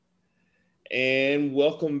And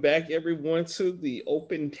welcome back, everyone, to the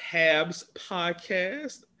Open Tabs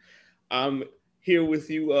podcast. I'm here with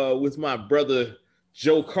you with my brother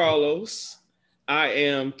Joe Carlos. I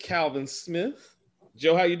am Calvin Smith.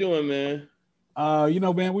 Joe, how you doing, man?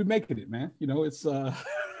 Man, we're making it, man. It's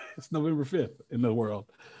it's November 5th in the world,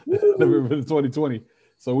 November 5th, 2020.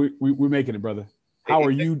 So we're making it, brother. How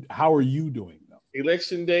are you? How are you doing?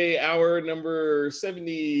 Election Day, hour number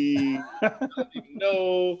 70.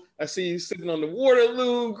 I see you sitting on the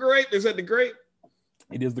Waterloo grape. Is that the grape?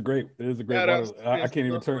 It is the grape. It is the grape Waterloo. I can't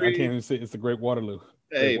even say it's the grape Waterloo.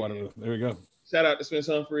 Hey, Waterloo. There we go. Shout out to Spence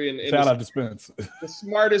Humphrey and shout out to Spence. The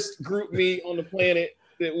smartest group meet on the planet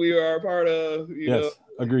that we are a part of. Yes,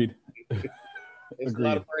 agreed. There's a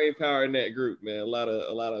lot of brain power in that group, man. A lot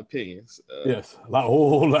of opinions. Yes, a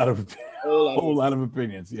whole lot of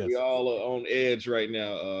opinions. Yes, we all are on edge right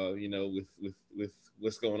now. With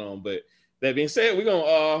what's going on. But that being said, we're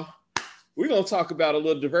gonna talk about a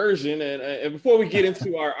little diversion. And before we get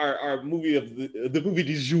into our movie of the movie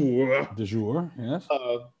du jour. Du jour, yes.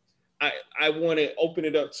 I want to open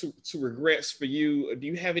it up to regrets for you. Do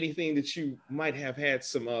you have anything that you might have had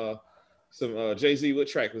some Jay-Z? What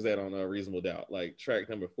track was that on Reasonable Doubt? Like track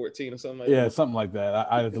number 14 or something like that? Yeah, something like that.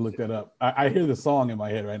 I have to look that up. I hear the song in my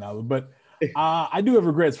head right now, but I do have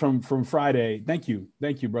regrets from Friday. Thank you,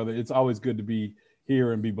 brother. It's always good to be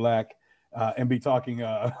here and be Black and be talking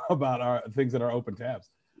about our things that are open tabs.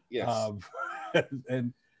 Yes.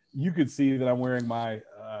 And you could see that I'm wearing my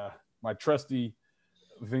my trusty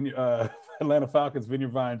Atlanta Falcons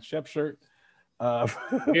Vineyard Vine Shep shirt.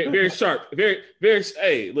 Very sharp. Very.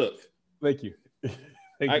 Hey, look. Thank you.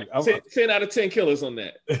 10 out of 10 killers on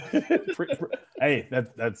that. Hey,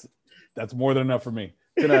 that's more than enough for me.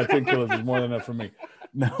 10 out of 10 killers is more than enough for me.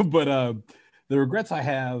 No, but the regrets I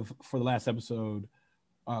have for the last episode,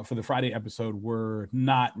 for the Friday episode, were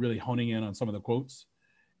not really honing in on some of the quotes.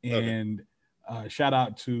 And shout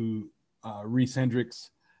out to Reese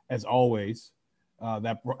Hendricks as always.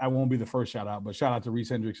 That I won't be the first shout out, but shout out to Reese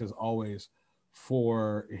Hendricks as always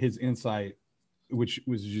for his insight, which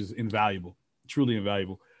was just invaluable, truly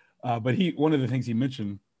invaluable. But one of the things he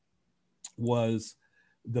mentioned was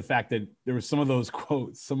the fact that there were some of those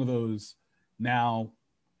quotes, some of those now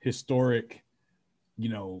historic,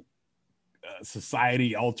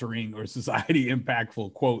 society altering or society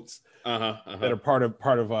impactful quotes that are part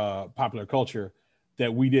of popular culture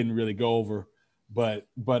that we didn't really go over. But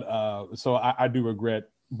so I do regret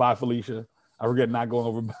Bye Felicia. I regret not going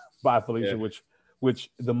over Bye Felicia,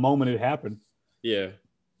 which the moment it happened,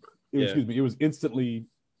 excuse me, it was instantly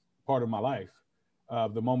part of my life.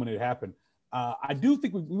 The moment it happened, I do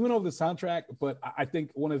think we went over the soundtrack, but I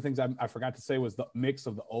think one of the things I forgot to say was the mix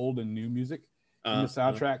of the old and new music in the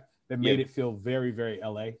soundtrack that made it feel very, very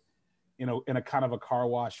LA, in a kind of a car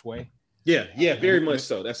wash way. Yeah, very much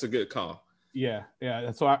so. That's a good call. Yeah.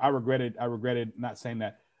 So I regretted not saying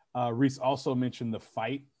that. Reese also mentioned the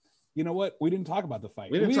fight. You know what? We didn't talk about the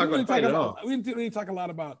fight. We didn't talk about the fight at all. We didn't really talk a lot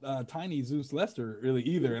about Tiny Zeus Lester really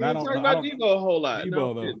either. And I don't talk about Debo a whole lot.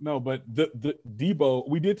 But the Debo,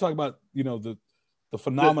 we did talk about the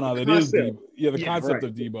phenomena that is Debo. Yeah, the concept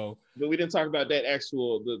of Debo. But we didn't talk about that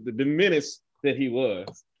actual the menace that he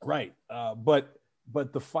was. Right. But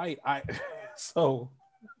the fight, so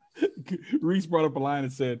Reese brought up a line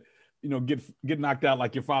and said, get knocked out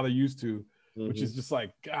like your father used to. Which is just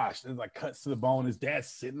like, gosh, it's like cuts to the bone. His dad's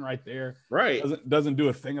sitting right there, right? Doesn't do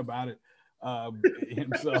a thing about it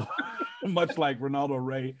himself. Much like Ronaldo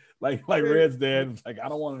Ray, like Red's dad. It's like, I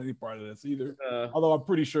don't want any part of this either. Although I'm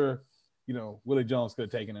pretty sure, Willie Jones could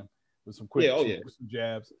have taken him with some quick with some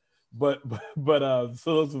jabs. But so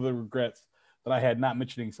those are the regrets that I had not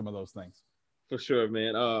mentioning some of those things. For sure,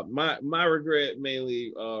 man. My regret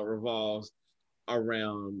mainly revolves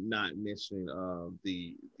around not mentioning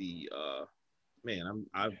I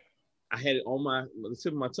had it on the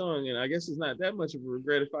tip of my tongue, and I guess it's not that much of a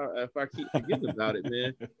regret if I keep forgetting about it,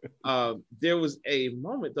 man. There was a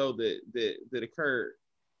moment though that occurred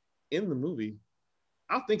in the movie.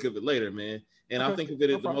 I'll think of it later, man, and I'll think of it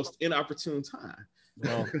at the most inopportune time.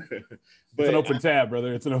 Well, it's an open tab,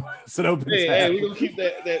 brother. It's an open tab. Hey, we're gonna keep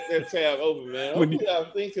that tab open, man.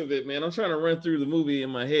 I'll think of it, man. I'm trying to run through the movie in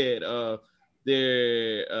my head. I'm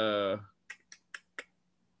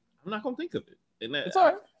not gonna think of it. And it's all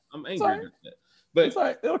right. I'm angry at that. But it's all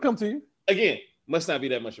right. It'll come to you. Again, must not be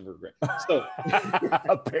that much of a regret. So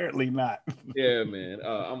apparently not. Yeah, man.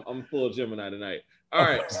 I'm full of Gemini tonight. All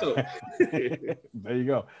right, so there you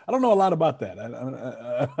go. I don't know a lot about that. I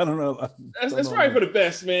don't know. That's probably for the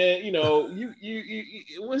best, man. You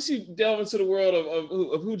once you delve into the world of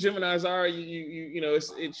who Geminis are,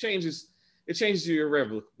 it changes it changes you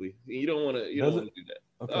irrevocably. You don't want to do that.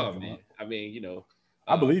 Okay, oh man, I mean, you know,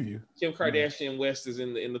 I believe you. Kim Kardashian West is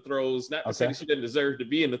in the throes. Not to say that she doesn't deserve to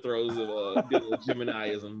be in the throes of dealing with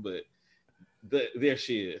Geminiism, but there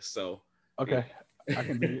she is. So okay, I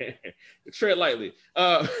can do it. Tread lightly.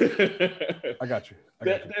 I got you.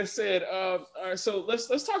 That said, all right. So let's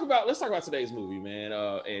talk about today's movie, man.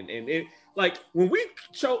 And it, like when we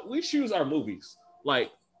choose our movies,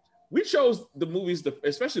 like we chose the movies,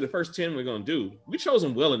 especially the first 10 we're gonna do. We chose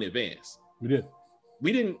them well in advance. We did.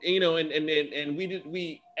 We didn't, you know, and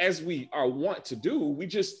we as we are wont to do, we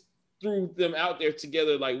just threw them out there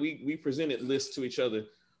together. Like we presented lists to each other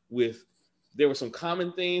with, there were some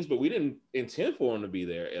common themes, but we didn't intend for them to be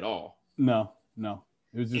there at all. No,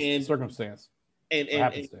 it was just circumstance and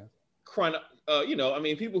you know, I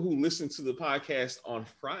mean, people who listen to the podcast on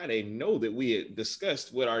Friday know that we had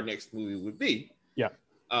discussed what our next movie would be. Yeah.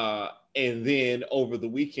 And then over the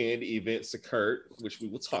weekend, events occurred, which we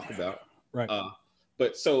will talk about. Right.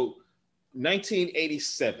 But so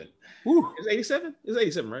 1987. Woo. Is 87? It's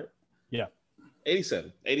 87, right? Yeah.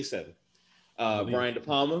 87. Brian De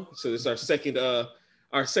Palma. So this is our second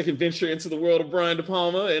venture into the world of Brian De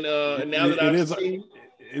Palma. And now that I've seen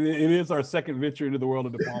it is our second venture into the world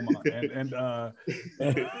of De Palma. and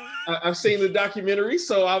I've seen the documentary,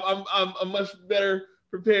 so I'm much better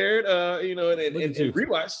prepared, you know, and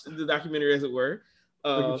rewatched the documentary, as it were.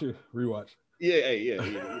 Look at you, rewatch. Yeah, you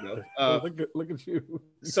know. Look at you.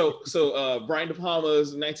 So Brian De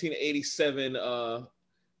Palma's 1987.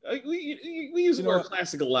 We use the word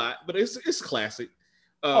classic a lot, but it's classic.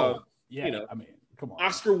 Yeah. You know, I mean, come on.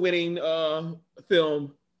 Oscar-winning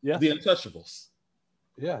film, yes. The Untouchables.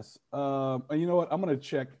 Yes. And you know what? I'm gonna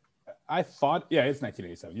check. I thought, it's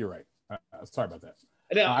 1987. You're right. Sorry about that.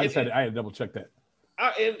 I had to double check that.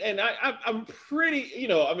 I'm pretty, you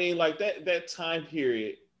know, I mean, like that time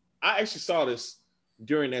period. I actually saw this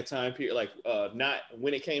during that time period, like not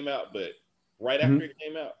when it came out, but right after it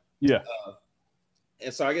came out. Yeah.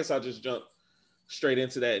 And so I guess I'll just jump straight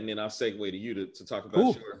into that, and then I'll segue to you to talk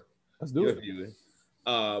about your viewing.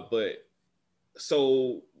 But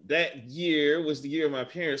so that year was the year my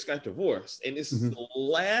parents got divorced, and this is the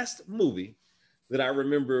last movie that I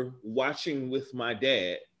remember watching with my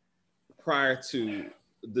dad prior to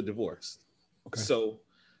the divorce. Okay. So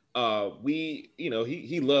he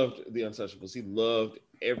loved The Untouchables. He loved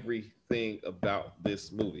everything about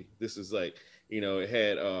this movie. This is like, you know, it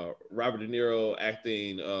had Robert De Niro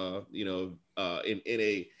acting,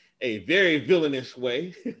 in a very villainous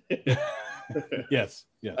way. Yes.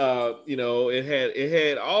 You know, it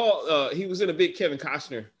had all. He was in a big Kevin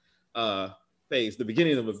Costner phase, the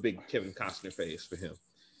beginning of a big Kevin Costner phase for him.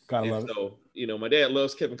 Gotta love it. So, you know, my dad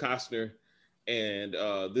loves Kevin Costner, and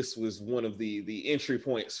this was one of the entry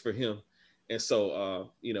points for him. And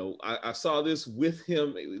so, you know, I saw this with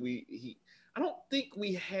him. I don't think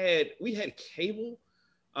we had cable.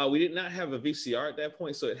 We did not have a VCR at that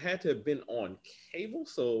point, so it had to have been on cable.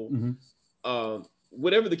 So,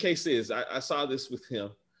 whatever the case is, I saw this with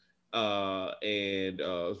him, and it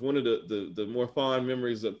was one of the more fond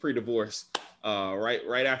memories of pre-divorce.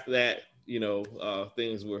 Right after that, you know,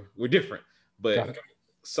 things were different, but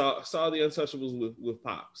saw The Untouchables with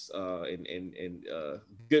Pops, and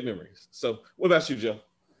good memories. So, what about you, Joe?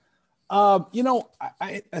 You know,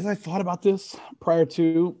 I as I thought about this prior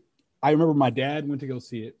to, I remember my dad went to go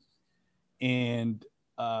see it, and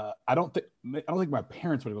I don't think my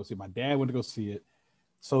parents went to go see it. My dad went to go see it.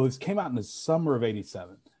 So this came out in the summer of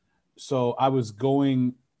 '87. So I was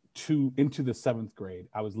going into the 7th grade.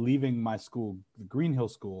 I was leaving my school, the Green Hill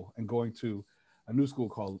School, and going to a new school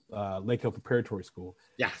called Lake Hill Preparatory School.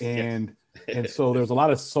 Yes. And so there's a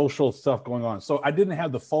lot of social stuff going on. So I didn't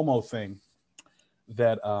have the FOMO thing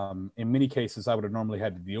that in many cases I would have normally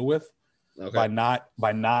had to deal with by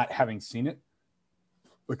not having seen it,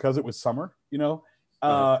 because it was summer, you know,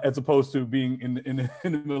 as opposed to being in the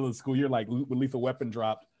middle of the school year, like when Lethal Weapon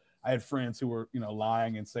dropped. I had friends who were, you know,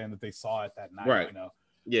 lying and saying that they saw it that night, right.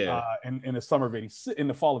 You know, in the summer of '86, in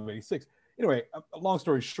the fall of '86. Anyway, long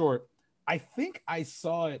story short, I think I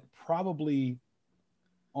saw it probably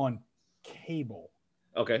on cable.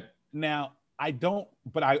 Okay. Now I don't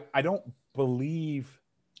believe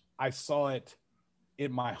I saw it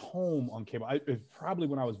in my home on cable. It's probably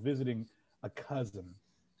when I was visiting a cousin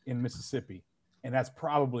in Mississippi, and that's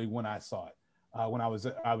probably when I saw it. When I was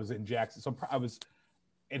in Jackson, so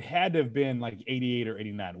it had to have been like '88 or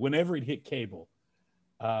 '89. Whenever it hit cable,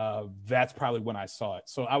 that's probably when I saw it.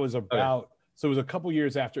 So I was about. Okay. So it was a couple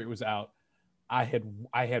years after it was out. I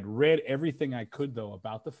had read everything I could though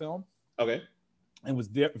about the film. Okay. And was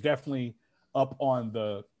definitely up on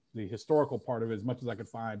the historical part of it as much as I could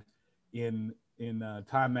find in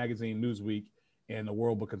Time Magazine, Newsweek, and the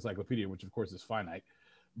World Book Encyclopedia, which of course is finite.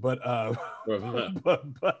 But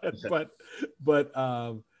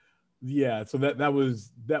yeah, so that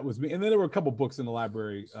was me. And then there were a couple books in the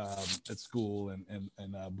library at school and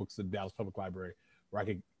books at Dallas Public Library where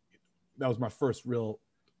that was my first real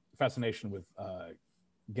fascination with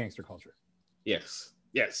gangster culture. Yes.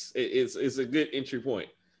 It's a good entry point.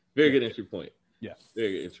 Very good entry point. Yeah.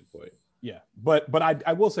 Very good entry point. Yeah. But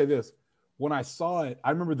I will say this. When I saw it,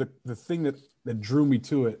 I remember the thing that drew me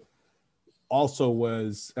to it also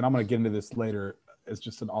was, and I'm going to get into this later as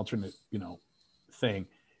just an alternate, thing,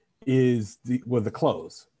 is the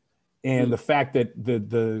clothes and the fact that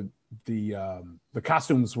the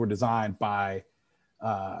costumes were designed by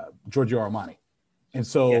Giorgio Armani. And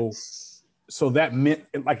so so that meant,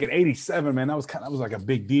 like, in '87, man, that was like a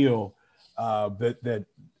big deal that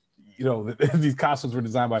these costumes were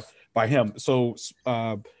designed by him. So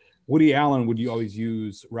Woody Allen would always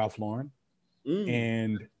use Ralph Lauren,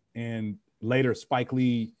 and later Spike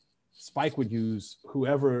would use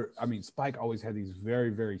whoever. I mean, Spike always had these very,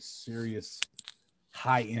 very serious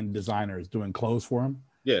high-end designers doing clothes for him.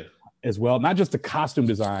 Yeah. As well, not just the costume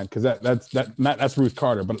design, because that's Ruth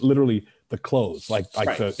Carter, but literally the clothes,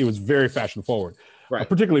 it was very fashion forward, right?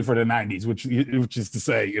 Particularly for the '90s, which is to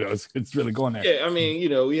say, it's really going there. Yeah, I mean,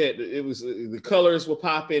 the colors were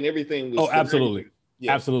popping, everything was. Oh, absolutely,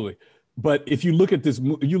 absolutely. But if you look at this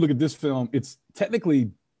film, it's technically,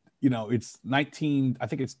 it's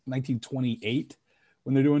 1928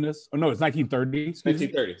 when they're doing this. Oh no, it's 1930.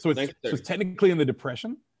 1930. So it's technically in the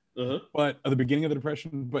Depression. But at the beginning of the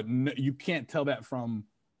Depression, but you can't tell that from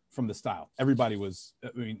the style. Everybody was,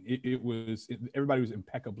 everybody was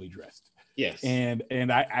impeccably dressed. Yes.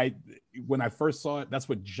 And I when I first saw it, that's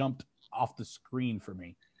what jumped off the screen for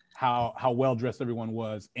me, how well dressed everyone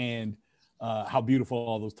was, and how beautiful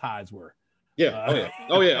all those ties were. Yeah.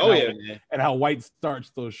 Oh yeah, man. And how white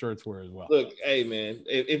starched those shirts were as well. Look, hey man,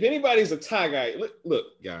 if anybody's a tie guy,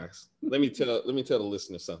 look, guys, let me tell the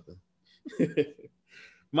listener something.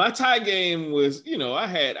 My tie game was, I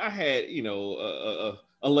had a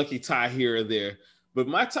lucky tie here or there, but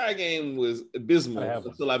my tie game was abysmal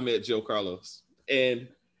until I met Joe Carlos. And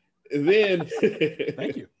then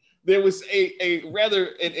thank you. There was a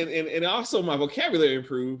rather, and also my vocabulary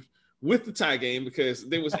improved with the tie game, because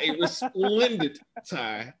there was a resplendent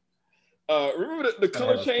tie. Remember the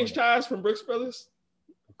color change ties from Brooks Brothers?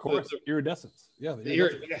 Of course, iridescence. Yeah.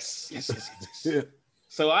 Yes. Yeah.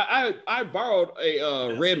 So I borrowed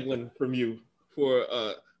a red one from you for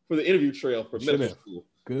the interview trail for medical school.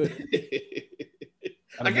 Good.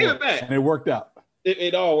 I gave it back, and it worked out.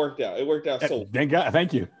 It all worked out. It worked out so. Thank God.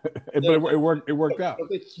 Thank you. But it worked out.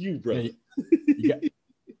 Thank you, brother.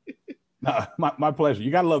 My pleasure.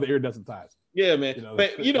 You gotta love the iridescent ties. Yeah, man.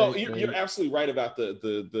 But you're absolutely right about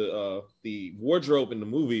the wardrobe in the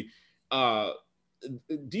movie.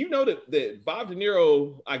 Do you know that Bob De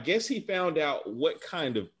Niro, I guess he found out what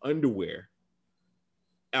kind of underwear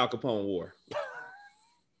Al Capone wore?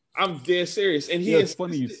 I'm dead serious. And he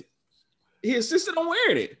insisted on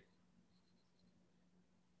wearing it.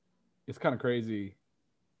 It's kind of crazy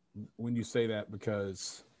when you say that,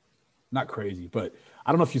 because not crazy, but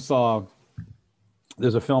I don't know if you saw,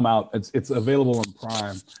 there's a film out, it's available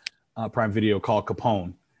on Prime Video, called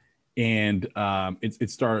Capone. And it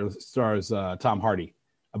stars Tom Hardy,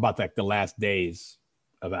 about the last days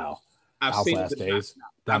of Al. Al's last days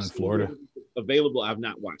down in Florida. Available. I've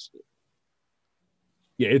not watched it.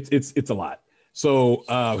 Yeah, it's a lot. So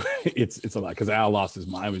it's a lot, because Al lost his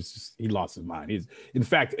mind. He lost his mind. In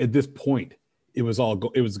fact, at this point, it was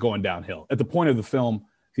going downhill. At the point of the film,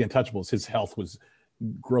 The Untouchables, his health was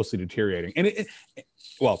grossly deteriorating. And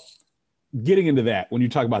getting into that, when you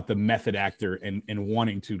talk about the method actor and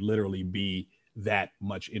wanting to literally be that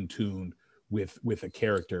much in tune with a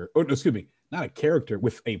character, or excuse me, not a character,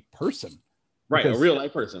 with a person. Right, a real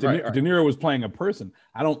life person. De Niro was playing a person.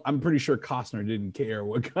 I'm pretty sure Costner didn't care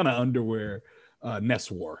what kind of underwear Ness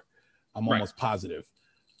wore. I'm almost positive.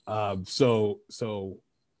 So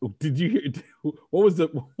did you hear? What was the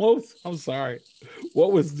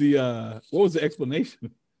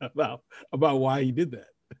explanation about why he did that?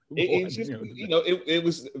 It's just, it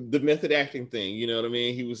was the method acting thing. You know what I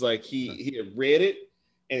mean? He was like, he had read it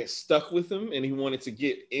and it stuck with him, and he wanted to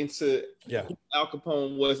get into who Al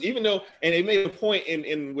Capone was, even though, and they made a point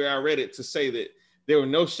in where I read it to say that there were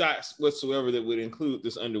no shots whatsoever that would include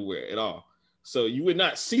this underwear at all. So you would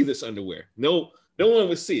not see this underwear. No one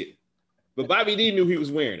would see it. But Bobby D knew he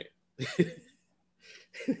was wearing it.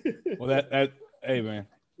 Well, hey man,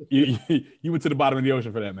 you went to the bottom of the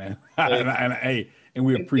ocean for that, man. And and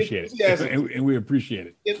we appreciate it. And we appreciate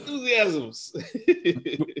it. Enthusiasms.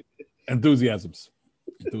 Enthusiasms.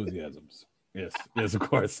 Yes, of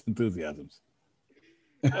course, enthusiasms.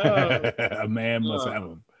 A man must have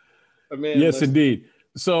them. Yes, indeed.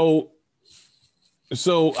 So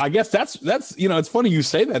I guess that's it's funny you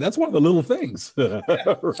say that. That's one of the little things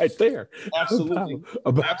right there. Absolutely.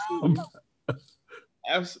 Absolutely.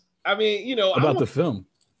 I mean, about the film.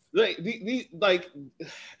 Like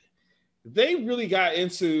they really got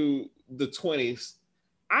into the 20s.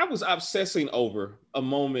 I was obsessing over a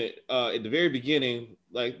moment at the very beginning,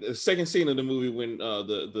 like the second scene of the movie when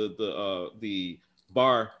the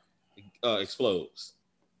bar explodes,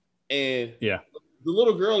 and yeah, the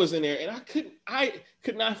little girl is in there, and I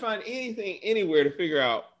could not find anything anywhere to figure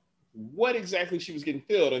out what exactly she was getting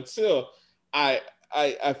filled until I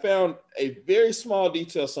found a very small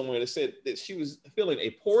detail somewhere that said that she was filling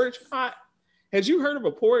a porridge pot. Had you heard of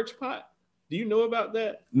a porridge pot? Do you know about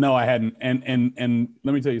that? No, I hadn't. And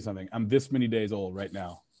let me tell you something. I'm this many days old right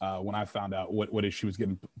now when I found out what she was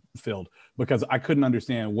getting filled, because I couldn't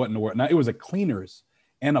understand what in the world. Now, it was a cleaners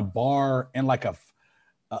and a bar and like a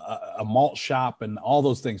malt shop and all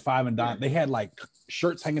those things, Five and Dime. They had like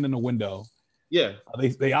shirts hanging in the window. Yeah.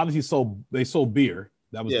 They obviously sold beer.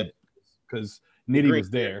 That was because Nitty was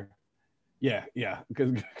there. Yeah,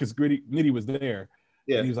 because Nitty was there.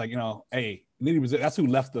 Yeah. And he was like, hey, Nitty was there. That's who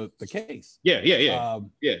left the case. Yeah.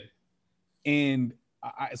 And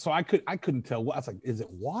I couldn't tell what. I was like, is it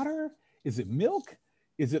water? Is it milk?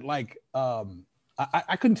 Is it like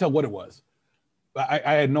I couldn't tell what it was.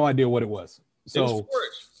 I had no idea what it was. So it was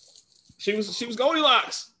porridge. She was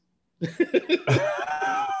Goldilocks.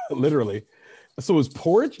 Literally. So it was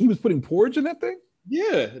porridge? He was putting porridge in that thing?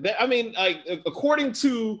 Yeah. According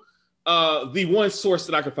to the one source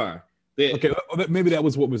that I could find. Okay, maybe that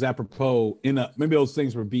was what was apropos maybe those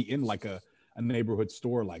things would be in like a neighborhood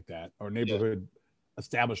store like that or neighborhood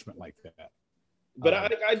establishment like that. But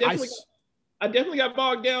I definitely got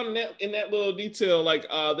bogged down in that little detail. Like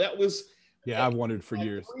that was. Yeah, I've wondered for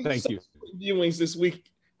years. Thank you. Viewings this week.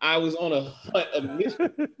 I was on a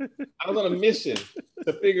mission. I was on a mission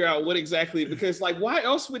to figure out what exactly, because like, why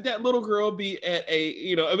else would that little girl be at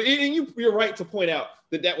and you're right to point out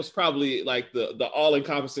that was probably like the all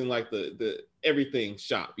encompassing, like the everything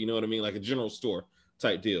shop, you know what I mean? Like a general store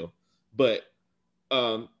type deal. But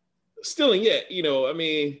still, and yet, I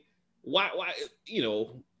mean, why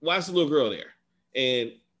is the little girl there?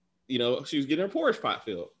 And, she was getting her porridge pot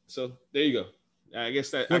filled. So there you go. I guess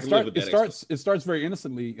that I can live with that. It starts very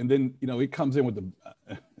innocently, and then it comes in with the.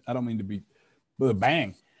 I don't mean to be, with a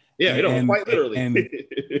bang. Yeah, quite literally.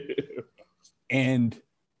 And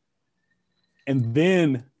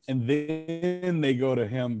then they go to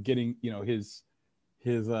him getting his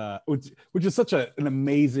which is such an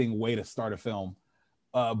amazing way to start a film.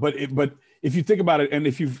 But if you think about it, and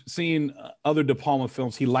if you've seen other De Palma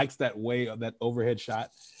films, he likes that way of that overhead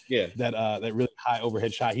shot. Yeah, that really high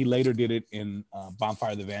overhead shot. He later did it in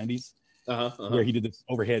Bonfire of the Vanities, where he did this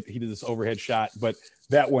overhead shot. But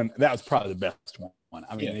that was probably the best one.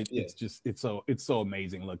 I mean, it's so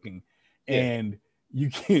amazing looking, and you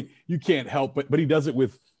can't help but he does it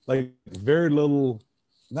with like very little,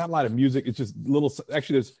 not a lot of music. It's just little.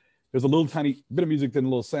 Actually, there's a little tiny bit of music, then a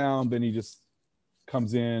little sound, then he just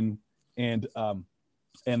comes in and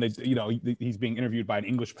he's being interviewed by an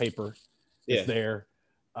English paper. It's there.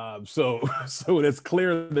 So it's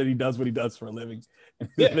clear that he does what he does for a living.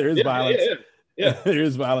 There is violence. There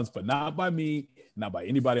is violence, but not by me, not by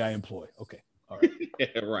anybody I employ. Okay. All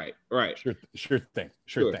right. Right. Sure thing.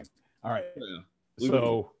 All right. Yeah.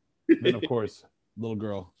 So then of course, little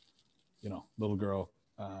girl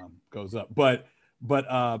goes up. But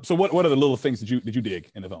so what are the little things that you dig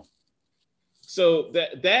in the film? So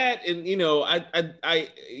that and I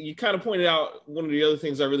you kind of pointed out one of the other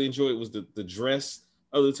things I really enjoyed was the dress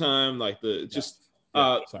of the time, like there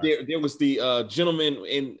was the gentleman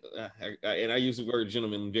and I use the word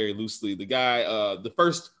gentleman very loosely. The guy, the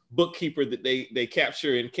first bookkeeper that they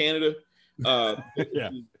capture in Canada. I'll tell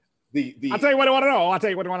you what I want to know. What do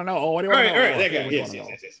you want to know? All right, that guy. Yes.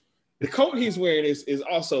 The coat he's wearing is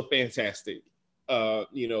also fantastic.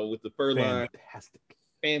 With the fur line.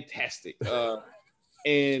 Fantastic.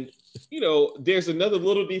 And there's another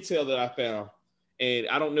little detail that I found, and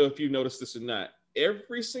I don't know if you noticed this or not.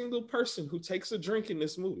 Every single person who takes a drink in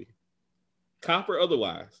this movie, cop or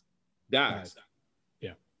otherwise, dies.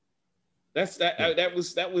 Yeah. That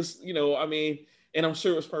was I mean, and I'm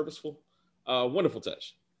sure it was purposeful. Wonderful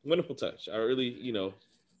touch. I really,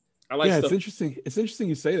 I like stuff. It's interesting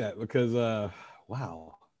you say that, because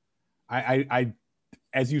wow. I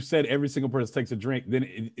as you said, every single person takes a drink, then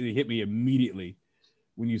it hit me immediately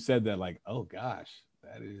when you said that, like, oh gosh,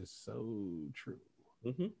 that is so true.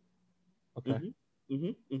 Mm-hmm. Okay. Mm-hmm.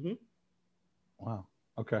 Mm-hmm. Mm-hmm. Wow.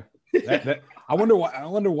 Okay. That I wonder why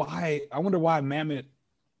Mamet,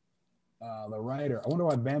 the writer, I wonder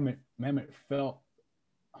why Mamet felt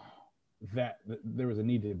that there was a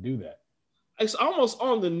need to do that. It's almost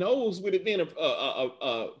on the nose with it being a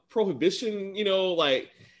prohibition,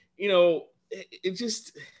 like, it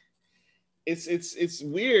just, it's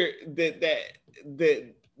weird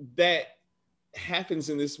that happens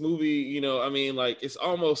in this movie. I mean, like, it's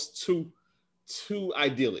almost too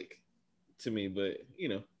idyllic to me, but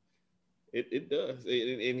it does,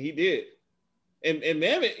 and he did. And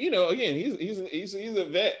Mamet, again, he's a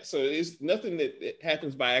vet, so it's nothing that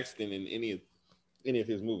happens by accident in any of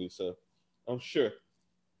his movies. So I'm sure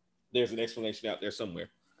there's an explanation out there somewhere.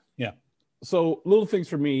 Yeah. So little things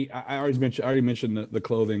for me. I already mentioned the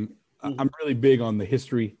clothing. Mm-hmm. I'm really big on the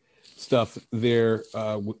history stuff there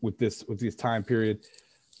with this time period,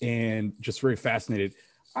 and just very fascinated.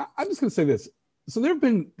 I'm just gonna say this. So there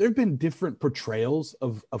have been different portrayals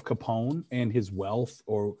of Capone and his wealth,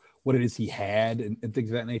 or what it is he had, and things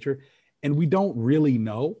of that nature, and we don't really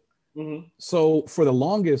know. Mm-hmm. So for the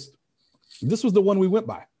longest, this was the one we went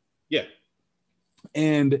by. Yeah.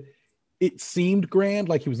 And it seemed grand,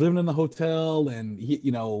 like he was living in the hotel, and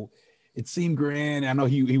it seemed grand. I know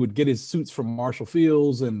he would get his suits from Marshall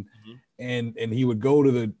Fields, and mm-hmm. and he would go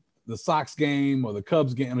to the Sox game or the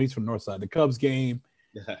Cubs game. He's from Northside, the Cubs game.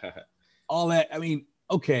 All that. I mean,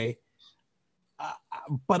 okay,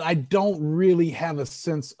 but I don't really have a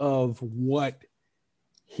sense of what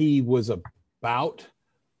he was about,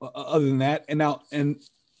 other than that. And now, and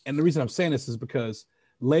the reason I'm saying this is because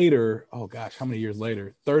later, oh gosh, how many years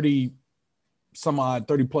later? 30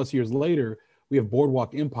 plus years later, we have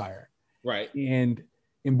Boardwalk Empire. Right. And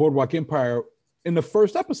in Boardwalk Empire, in the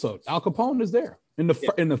first episode, Al Capone is there. In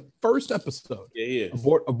the first episode of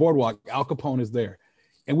Boardwalk, Al Capone is there.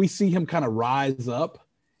 And we see him kind of rise up.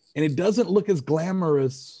 And it doesn't look as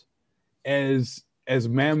glamorous as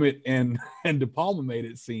Mamet and De Palma made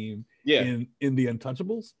it seem in The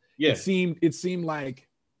Untouchables. Yeah. It seemed like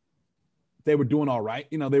they were doing all right.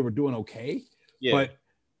 They were doing okay. Yeah.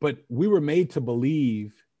 But we were made to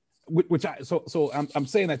believe, I'm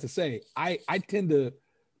saying that to say, I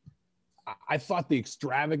thought the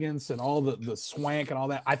extravagance and all the swank and all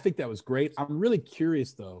that, I think that was great. I'm really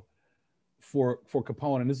curious though, for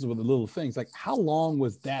Capone, and this is with the little things, like how long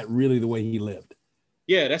was that really the way he lived?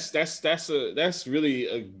 Yeah, that's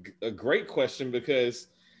really a great question, because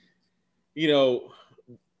you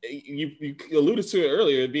alluded to it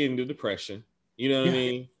earlier, being the Depression. You know what I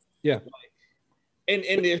mean? Yeah.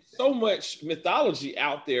 And there's so much mythology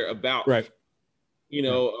out there about, right.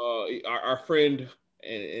 Our friend,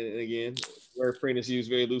 and again, word friend is used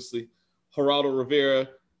very loosely, Geraldo Rivera,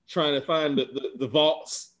 trying to find the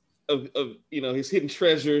vaults of his hidden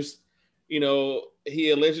treasures.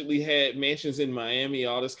 He allegedly had mansions in Miami,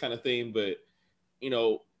 all this kind of thing, but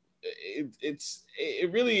it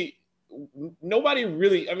really, nobody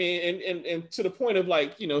really, I mean, and to the point of,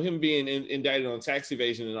 like, him being indicted on tax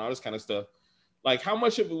evasion and all this kind of stuff, like how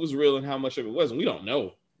much of it was real and how much of it wasn't, we don't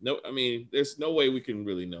know. No, I mean, there's no way we can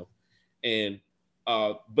really know. And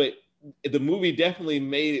but the movie definitely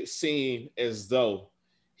made it seem as though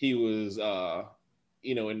he was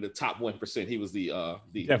in the top 1%. He was the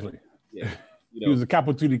definitely, yeah, he was the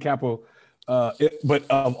capo tutti capo, but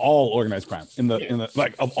of all organized crime in the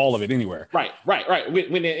like of all of it anywhere. Right.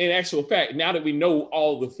 When in actual fact, now that we know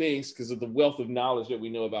all the things because of the wealth of knowledge that we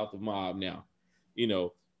know about the mob now, we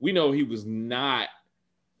know he was not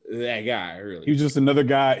that guy, really. He was just another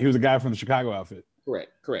guy. He was a guy from the Chicago outfit. Correct.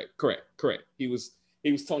 He was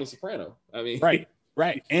Tony Soprano. I mean, right.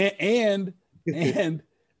 And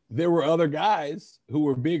there were other guys who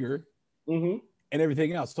were bigger, mm-hmm. and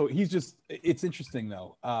everything else. So it's interesting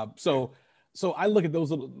though. So I look at those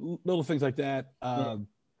little things like that. And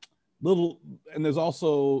there's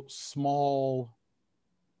also small,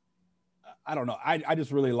 I don't know. I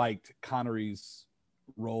just really liked Connery's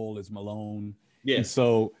role as Malone. Yeah. And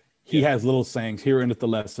so he has little sayings, here endeth the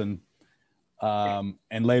lesson. And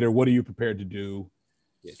later, what are you prepared to do?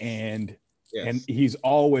 Yes. And he's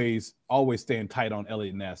always staying tight on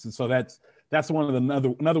Elliot Ness. And so that's one of another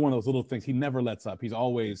one of those little things. He never lets up. He's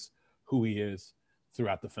always who he is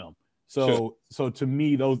throughout the film. So to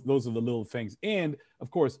me, those are the little things. And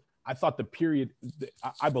of course, I thought the period,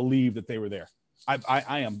 I believe that they were there.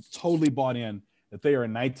 I am totally bought in that they are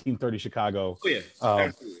in 1930 Chicago. Oh yeah,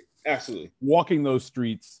 absolutely. Walking those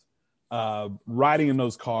streets, riding in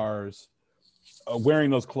those cars, wearing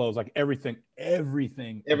those clothes, like every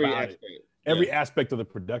aspect of the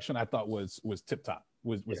production, I thought was tip top.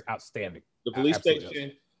 was outstanding. The police Absolutely station,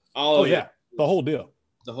 was. all of it. The whole deal.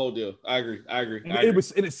 The whole deal. I agree.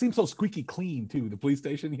 And it seemed so squeaky clean too. The police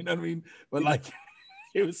station, you know what I mean? But like,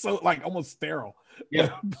 it was so like almost sterile. Yeah.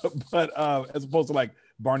 But as opposed to like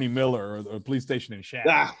Barney Miller or police station in Shaft.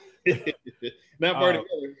 Not Barney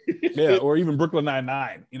Miller. Yeah, or even Brooklyn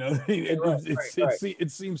Nine-Nine. You know,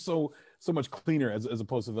 it seems so much cleaner as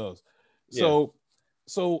opposed to those. So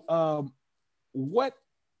what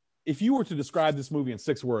if you were to describe this movie in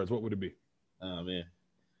 6 words? What would it be? Oh man.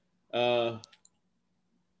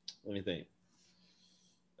 Let me think.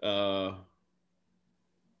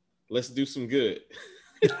 Let's do some good.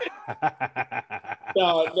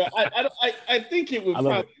 I think it would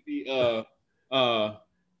probably be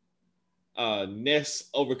Ness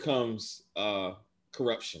overcomes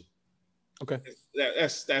corruption. Okay.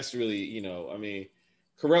 That's really, you know, I mean,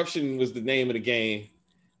 corruption was the name of the game.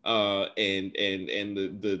 And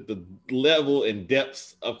the level and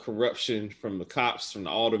depth of corruption from the cops, from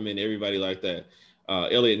the aldermen, everybody like that.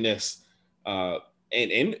 Elliot Ness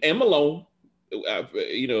and Malone,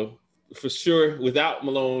 you know, for sure. Without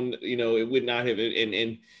Malone, you know, it would not have.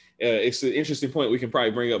 And it's an interesting point we can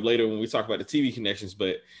probably bring up later when we talk about the TV connections.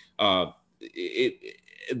 But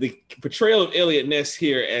the portrayal of Elliot Ness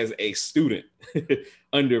here as a student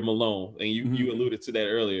under Malone, and you alluded to that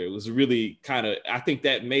earlier, it was really kind of, I think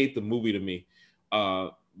that made the movie to me.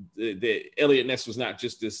 That Elliot Ness was not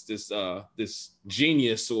just this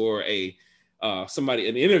genius or somebody,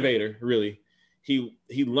 an innovator. Really,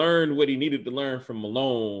 he learned what he needed to learn from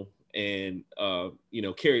Malone, and you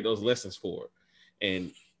know, carried those lessons forward,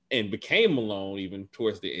 and became Malone even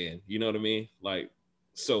towards the end. You know what I mean? Like,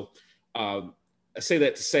 so I say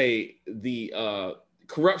that to say the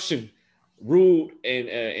corruption ruled, and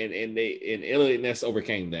Elliot Ness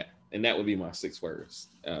overcame that, and that would be my 6 words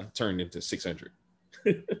turned into 600.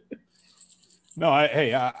 No,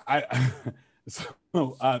 I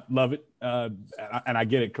love it, and I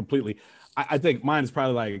get it completely. I think mine is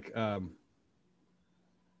probably like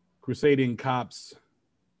crusading cops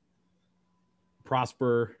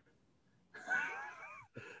prosper,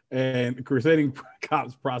 and crusading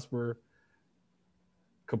cops prosper.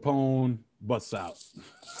 Capone busts out.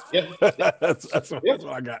 Yeah, that's what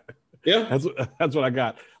I got. Yeah, that's what I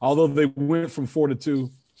got. Although they went from 4 to 2,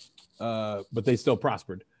 but they still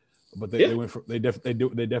prospered. But they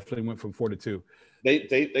definitely went from 4 to 2. They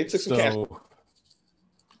took some cash.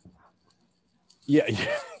 Yeah,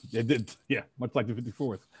 they did. Yeah, much like the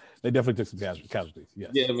 54th, they definitely took some casualties.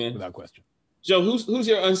 Yes, yeah, man, without question. Joe, who's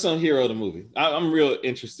your unsung hero of the movie? I'm real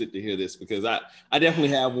interested to hear this, because I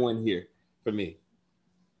definitely have one here for me.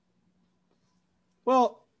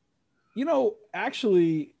 Well, you know,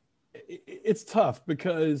 actually, it's tough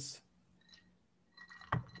because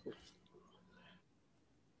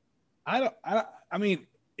I mean,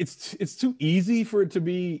 it's too easy for it to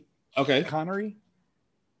be Connery.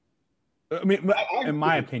 I mean, in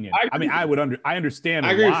my opinion, I understand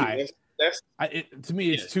why. To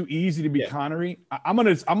me, it's too easy to be Connery. I'm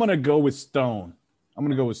gonna go with Stone.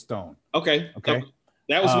 Okay.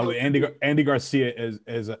 That was Andy Garcia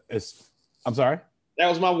as I'm sorry. That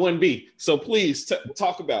was my 1B. So please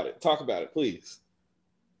talk about it. Please.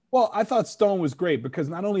 Well, I thought Stone was great because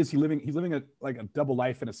not only is he's living a double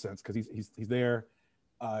life in a sense, because he's there,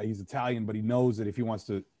 he's Italian, but he knows that if he wants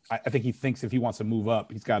to, I think he thinks if he wants to move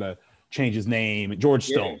up, he's got to change his name. George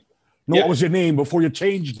Stone. What was your name before you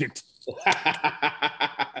changed it?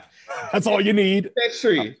 That's all you need. That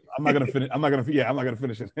tree. I'm not gonna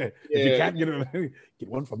finish it. If you can't get it, get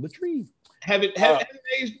one from the tree. Have it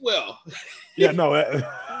aged well. Yeah, no,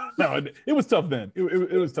 it was tough then.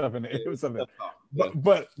 It was tough, and it was tough then.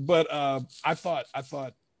 But I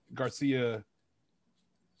thought Garcia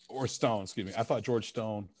or Stone, excuse me. I thought George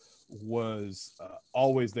Stone was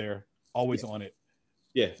always there, always on it.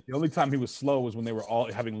 Yeah. The only time he was slow was when they were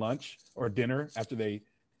all having lunch or dinner after the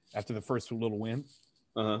first little win.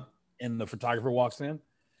 And the photographer walks in,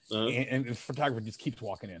 and the photographer just keeps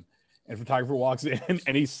walking in. And photographer walks in,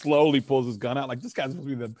 and he slowly pulls his gun out. Like, this guy's supposed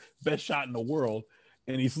to be the best shot in the world,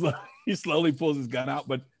 and he slowly pulls his gun out.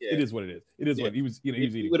 But it is what it is. It is what he was. You know,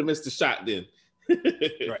 he would have missed the shot then.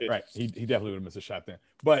 right. He definitely would have missed a shot then.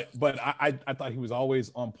 But I thought he was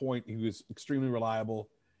always on point. He was extremely reliable.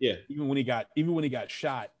 Yeah. Even when he got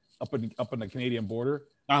shot up in the Canadian border,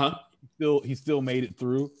 he still made it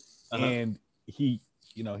through, and he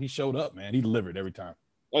showed up, man. He delivered every time.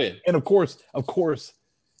 Oh yeah. And of course,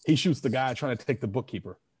 he shoots the guy trying to take the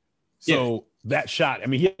bookkeeper. So that shot, I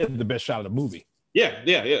mean, he had the best shot of the movie. Yeah.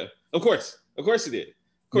 Of course he did.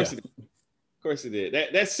 Of course he did.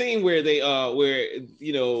 That scene where they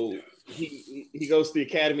he goes to the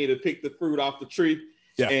academy to pick the fruit off the tree,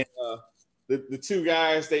 Yeah. And the two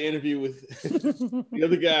guys they interview with the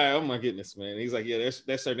other guy, oh my goodness, man. He's like, yeah,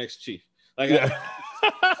 that's our next chief. Like, Yeah.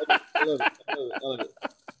 I love it. I love it.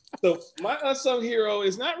 So my unsung hero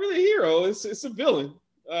is not really a hero. It's a villain.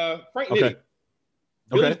 Frank Nitti.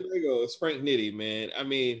 Billy Drago is Frank Nitti, man. I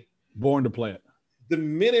mean, born to play it. The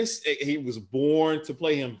menace, he was born to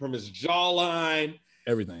play him, from his jawline.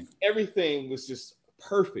 Everything was just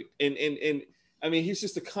perfect. And I mean, he's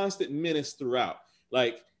just a constant menace throughout.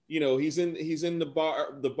 Like, you know, he's in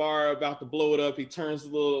the bar about to blow it up. He turns the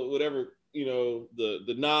little whatever, you know,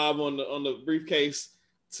 the knob on the briefcase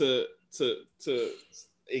to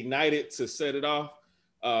ignite it, to set it off.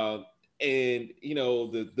 And you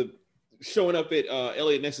know, the showing up at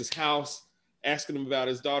Elliot Ness's house, asking him about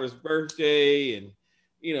his daughter's birthday, and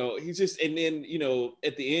you know, he just, and then, you know,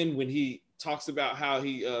 at the end when he talks about how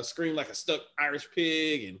he screamed like a stuck Irish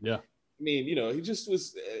pig, and yeah, I mean, you know, he just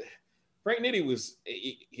was. Frank Nitti was.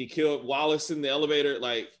 He killed Wallace in the elevator.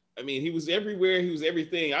 Like, I mean, he was everywhere. He was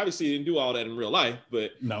everything. Obviously, he didn't do all that in real life,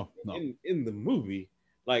 but no. In the movie,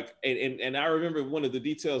 like, and I remember one of the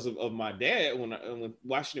details of my dad when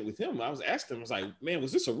watching it with him. I was asking him, I was like, man,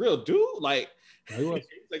 was this a real dude? Like, he was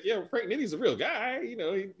like, yeah, Frank Nitti's a real guy. You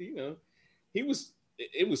know, he was.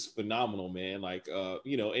 It was phenomenal, man. Like,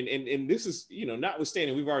 you know, and this is, you know,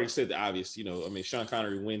 notwithstanding, we've already said the obvious, you know, I mean, Sean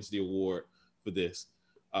Connery wins the award for this.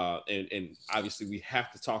 And obviously we have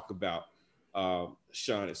to talk about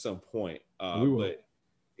Sean at some point. But,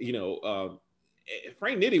 you know,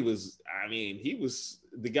 Frank Nitti was, I mean, he was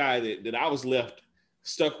the guy that I was left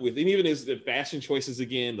stuck with. And even the fashion choices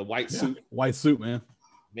again, the white suit. White suit, man.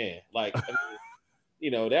 Man, like, I mean, you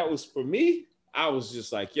know, that was, for me, I was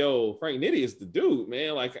just like, yo, Frank Nitti is the dude,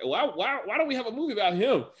 man. Like, why don't we have a movie about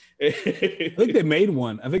him? I think they made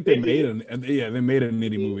one. I think they made a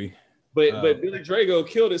Nitti movie. But Billy Drago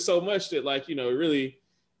killed it so much that, like, you know, really,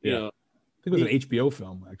 you know. I think it was an HBO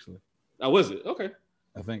film, actually. Oh, was it? Okay.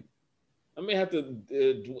 I think. I may have to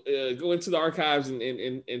go into the archives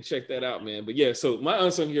and check that out, man. But yeah, so my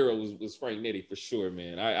unsung hero was Frank Nitti for sure,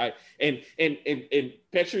 man. And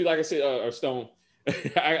Petrie, like I said, or Stone,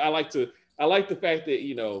 I like the fact that,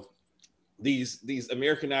 you know, these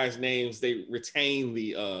Americanized names, they retain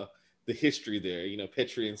the history there, you know,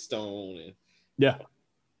 Petrie and Stone, and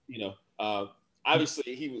you know,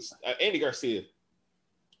 obviously he was Andy Garcia,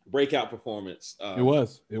 breakout performance. It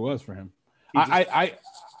was for him. I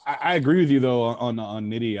agree with you though on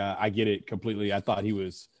Nitti. I get it completely. I thought he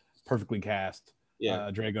was perfectly cast. Yeah,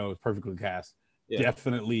 Drago was perfectly cast. Yeah.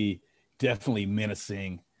 Definitely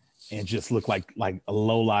menacing, and just looked like a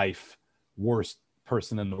low life, worst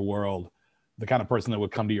person in the world. The kind of person that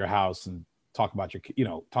would come to your house and talk about the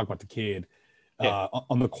kid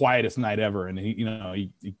on the quietest night ever, and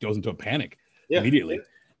he goes into a panic immediately.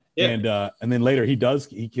 Yeah. And then later he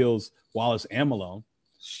kills Wallace and Malone.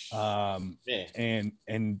 And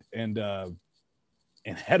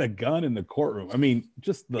had a gun in the courtroom. I mean,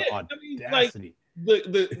 just the audacity,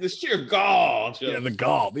 the sheer gall. Yeah, the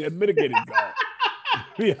gall, the unmitigated gall.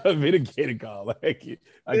 The unmitigated gall. Like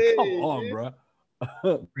come on, bro.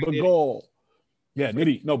 The gall. Yeah,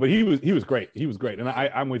 Nitti. No, but he was great. He was great, and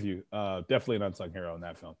I'm with you. Definitely an unsung hero in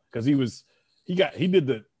that film, because he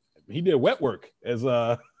did wet work as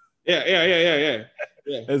as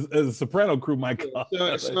a Soprano crew might call.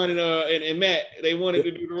 Sean and Matt, they wanted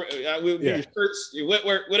to do your shirts, your wet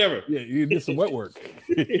work, whatever. Yeah, you did some wet work.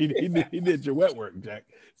 he did your wet work, Jack.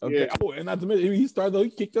 Okay. Yeah. Oh, and not to mention, he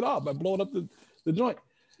kicked it off by blowing up the joint.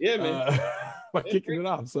 Yeah, man. By kicking it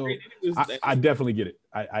off. So I definitely get it.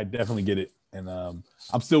 I definitely get it. And I'm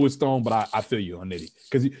still with Stone, but I feel you on Nitti,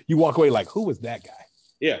 because you walk away like, who was that guy?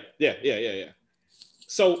 Yeah.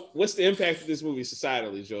 So, what's the impact of this movie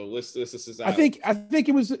societally, Joe? What's the society? I think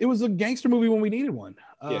it was a gangster movie when we needed one.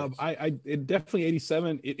 It definitely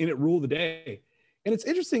 87. It ruled the day. And it's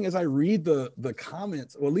interesting, as I read the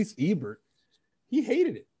comments, or at least Ebert, he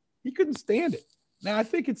hated it. He couldn't stand it. Now I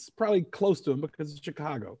think it's probably close to him because it's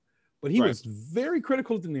Chicago, but he was very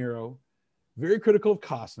critical of De Niro, very critical of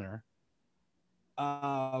Costner.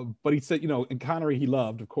 But he said, and Connery he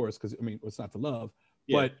loved, of course, because I mean, what's not to love,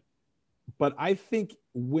 But I think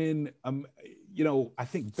when I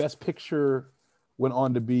think Best Picture went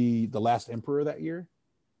on to be The Last Emperor that year.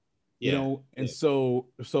 So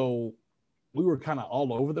we were kind of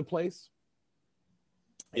all over the place.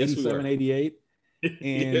 87, 88.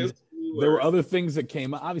 And there were other things that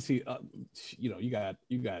came out. Obviously, you got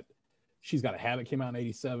She's Got a Habit came out in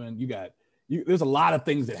 87. There's a lot of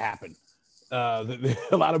things that happened. A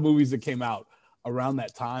lot of movies that came out around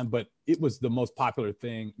that time, but it was the most popular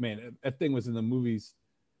thing. Man, that thing was in the movies.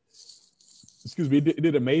 Excuse me, it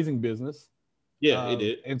did amazing business. Yeah, it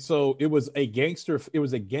did. And so it was a gangster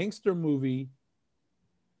movie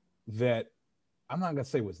that I'm not gonna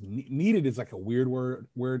say was needed is like a weird word,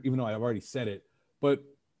 even though I've already said it, but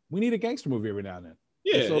we need a gangster movie every now and then.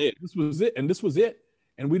 Yeah, and so this was it.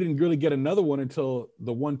 And we didn't really get another one until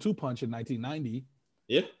the 1-2 punch in 1990.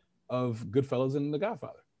 Yeah. Of Goodfellas and The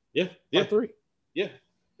Godfather. Yeah. Part 3. Yeah.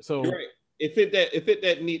 So you're right. It fit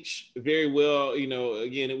that niche very well. You know,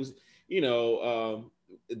 again, it was, you know,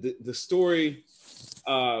 the story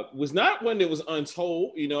was not one that was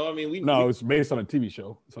untold. You know, I mean, it was based on a TV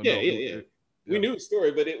show. So we knew the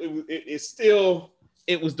story, but it still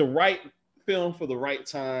was the right film for the right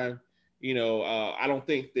time. You know, I don't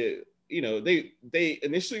think that, you know, they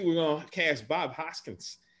initially were gonna cast Bob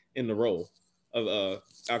Hoskins in the role of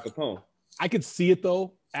Al Capone. I could see it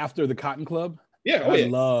though after the Cotton Club. Yeah,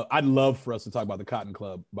 I'd love for us to talk about the Cotton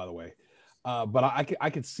Club, by the way. But I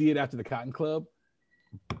could see it after the Cotton Club.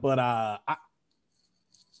 But I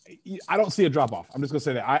don't see a drop off. I'm just gonna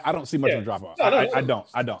say that I don't see much of a drop off. I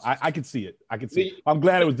don't. I could see it. I could see it. I'm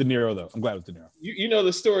glad it was De Niro though. I'm glad it was De Niro. You know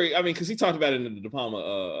the story. I mean, because he talked about it in the De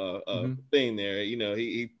Palma thing there. You know,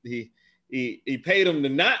 he paid him to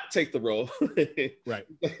not take the role. Right.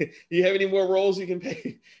 You have any more roles you can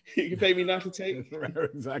pay? You can pay me not to take. Right,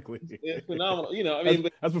 exactly. It's phenomenal. You know, I mean,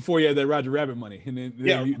 that's before he had that Roger Rabbit money, and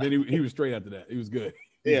then he was straight after that. He was good.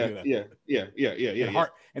 Yeah.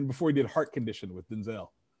 And before he did Heart Condition with Denzel.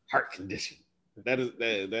 Heart Condition. That is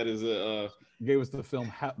gave us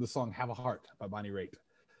the song "Have a Heart" by Bonnie Raitt.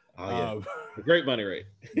 Oh yeah, the great Bonnie Raitt.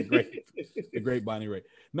 the great Bonnie Raitt.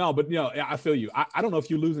 No, but you know, I feel you. I don't know if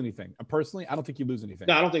you lose anything. Personally, I don't think you lose anything.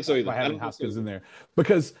 No, I don't think so either. By having Hoskins in there,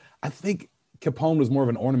 because I think Capone was more of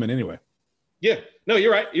an ornament anyway. Yeah, no,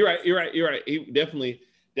 you're right. He definitely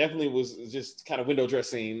was just kind of window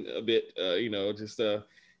dressing a bit. You know, just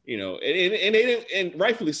you know, and they didn't, and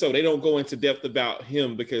rightfully so. They don't go into depth about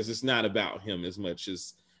him because it's not about him as much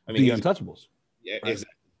as, I mean, the Untouchables. Yeah, right.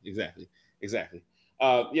 Exactly.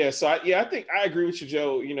 So I think I agree with you,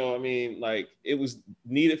 Joe. You know, I mean, like it was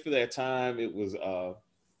needed for that time. It was,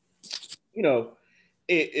 you know,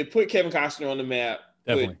 it put Kevin Costner on the map.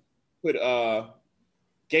 Definitely.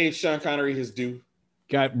 Gave Sean Connery his due.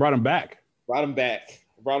 Brought him back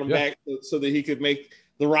so that he could make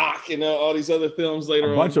The Rock and all these other films later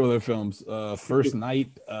on. A bunch of other films. First Night,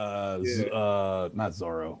 not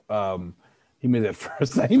Zorro. He made that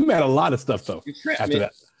First Night. He made a lot of stuff though. After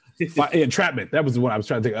that. Entrapment. That was the one I was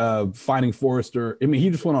trying to think. Finding Forrester. I mean,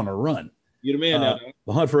 he just went on a run. You're the man now.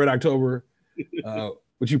 The Hunt for Red October,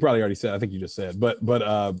 which you probably already said. I think you just said, but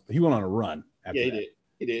he went on a run. He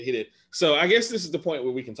did. So I guess this is the point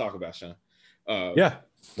where we can talk about Sean.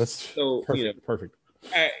 That's so perfect. Perfect.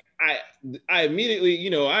 I immediately,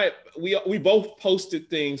 you know, we both posted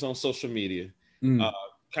things on social media,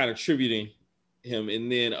 kind of tributing him,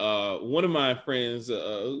 and then one of my friends,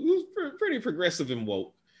 who's pretty progressive and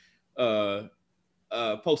woke,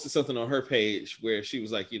 posted something on her page where she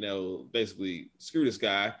was like, you know, basically screw this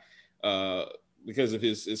guy because of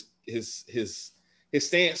his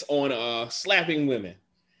stance on slapping women.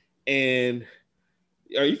 And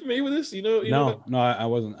are you familiar with this? No, I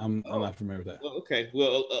wasn't. I'm not familiar with that. Well, okay.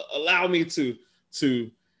 Well, allow me to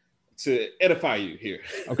edify you here.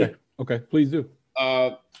 Okay. Please do.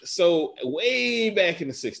 So way back in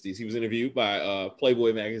the 60s, he was interviewed by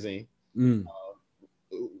Playboy magazine. You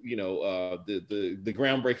know, the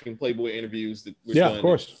groundbreaking Playboy interviews that were done. Of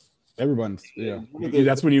course. Everyone's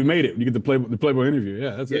that's when you made it. You get the Playboy interview.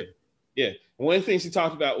 Yeah, that's it. Yeah. One of the things he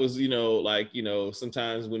talked about was, you know, like, you know,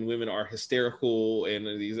 sometimes when women are hysterical and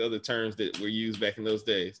these other terms that were used back in those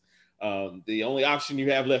days, the only option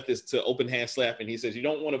you have left is to open hand slap. And he says, you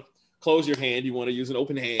don't want to close your hand. You want to use an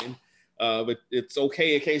open hand, but it's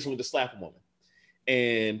okay occasionally to slap a woman.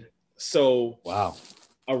 And so, wow.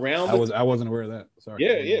 I wasn't aware of that. Sorry.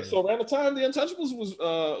 Yeah. So around the time The Untouchables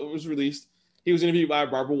was released, he was interviewed by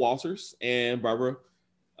Barbara Walters, and Barbara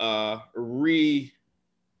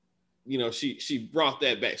you know, she brought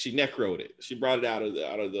that back. She necroed it. She brought it out of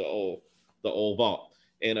the old vault,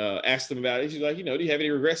 and asked him about it. She's like, you know, do you have any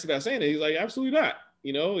regrets about saying it? He's like, absolutely not.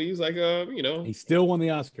 You know, he's like, you know, he still won the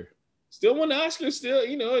Oscar. Still won the Oscar. Still,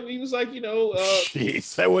 you know, and he was like, you know,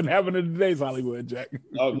 jeez, that wouldn't happen in today's Hollywood, Jack.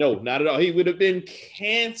 Oh no, not at all. He would have been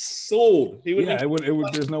canceled. He would. Yeah, it would.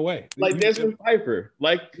 There's no way. Like Desmond Piper.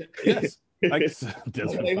 Like yes, like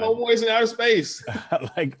Desmond Piper. Homeboys in outer space.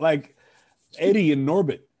 like Eddie and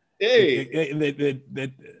Norbit. Hey,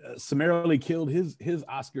 that summarily killed his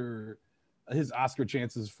Oscar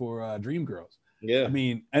chances for Dreamgirls. Yeah, I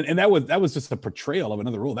mean, and that was just a portrayal of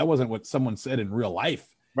another role. That wasn't what someone said in real life,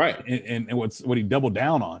 right? And what he doubled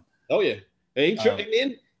down on. Oh yeah, and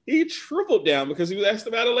he he tripled down because he was asked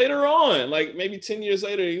about it later on, like maybe 10 years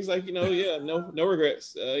later. He was like, yeah, no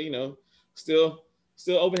regrets.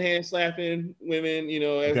 Still open hand slapping women,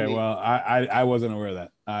 as Okay, me. well, I wasn't aware of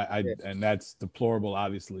that. Yeah. And that's deplorable,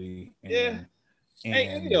 obviously, Yeah. And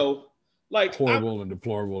and like horrible and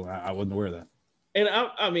deplorable. I wasn't aware of that. and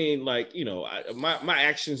I mean, like, my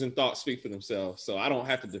actions and thoughts speak for themselves, so I don't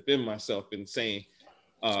have to defend myself in saying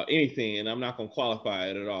anything, and I'm not going to qualify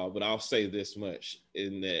it at all. But I'll say this much: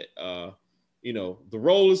 in that, the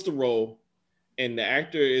role is the role, and the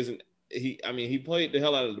actor isn't. I mean, he played the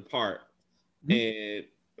hell out of the part, and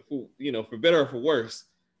for better or for worse,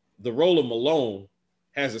 the role of Malone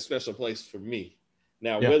has a special place for me.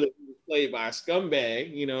 Now, whether he was played by a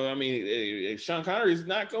scumbag, I mean, Sean Connery is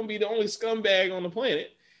not going to be the only scumbag on the planet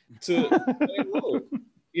to play a role.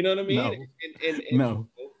 You know what I mean? No. And No.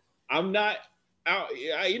 I'm not out.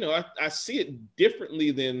 I see it differently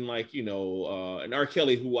than like an R.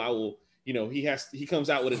 Kelly, who I will. He comes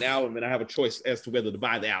out with an album, and I have a choice as to whether to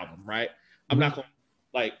buy the album. Right? I'm not going.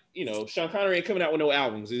 Like, Sean Connery ain't coming out with no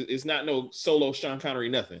albums. It's not no solo Sean Connery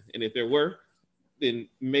nothing. And if there were, then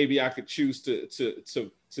maybe I could choose to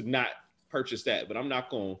not purchase that. But I'm not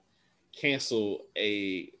going to cancel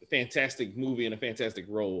a fantastic movie and a fantastic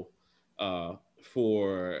role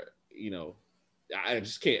for, I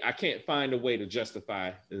can't find a way to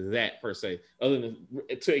justify that per se, other than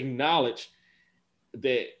to acknowledge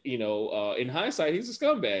that, in hindsight, he's a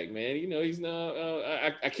scumbag, man. He's not,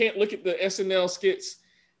 I can't look at the SNL skits.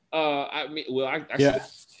 I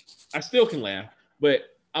still can laugh, but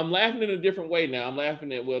I'm laughing in a different way now. I'm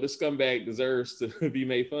laughing at, the scumbag deserves to be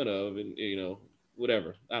made fun of, and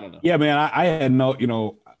whatever. I don't know. Yeah, man. I had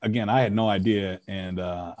no, again, I had no idea, and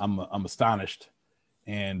I'm astonished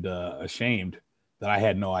and ashamed that I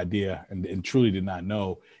had no idea and truly did not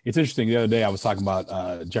know. It's interesting. The other day I was talking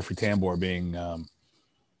about Jeffrey Tambor being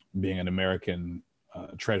an American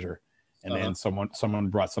treasure. And then someone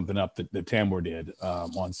brought something up that Tambor did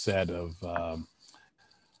on set of,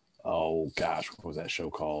 oh gosh, what was that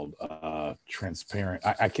show called? Transparent.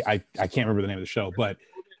 I can't remember the name of the show, but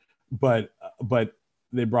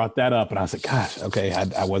they brought that up, and I was like, gosh, okay,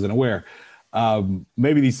 I wasn't aware.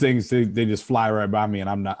 Maybe these things they just fly right by me, and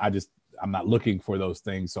I'm not looking for those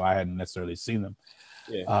things, so I hadn't necessarily seen them.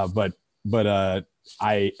 Yeah. But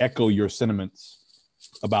I echo your sentiments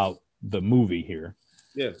about the movie here.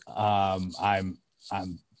 Yeah. I'm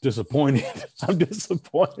disappointed. I'm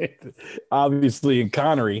disappointed, obviously, in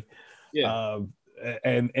Connery. Yeah.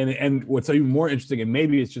 And what's even more interesting, and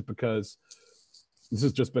maybe it's just because this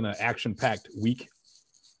has just been an action-packed week,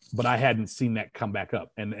 but I hadn't seen that come back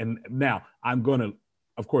up. And now I'm going to,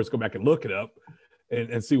 of course, go back and look it up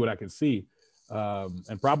and see what I can see,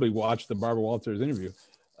 and probably watch the Barbara Walters interview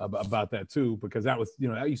about that too, because that was,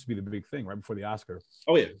 that used to be the big thing right before the Oscar.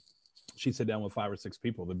 Oh yeah. She sat down with 5 or 6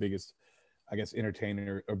 people, the biggest, I guess,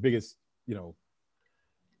 entertainer or biggest,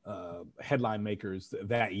 headline makers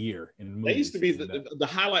that year in movies. That used to be the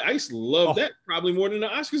highlight. I used to love that probably more than the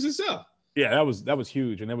Oscars itself. Yeah, that was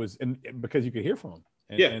huge, and it was, and because you could hear from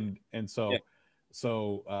them. So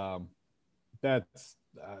that's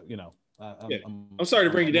I'm sorry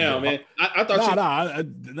to bring you down, man. I thought I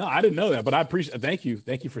didn't know that, but I appreciate. Thank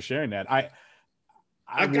you for sharing that.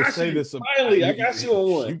 I will say this. Finally, I got you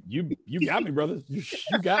on one. You got me, brother. You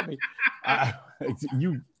got me. It's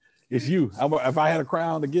you. If I had a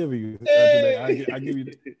crown to give you today, I give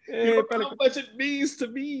you. You know how much it means to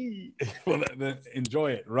me. Well, then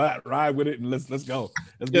enjoy it. Ride with it, and let's go.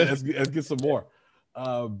 Let's get some more.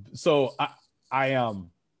 So I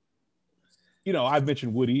am. I've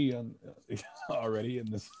mentioned Woody already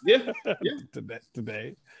in this. Yeah.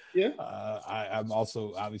 today. Yeah. I'm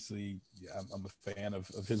also obviously I'm a fan of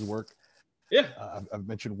his work. Yeah. I've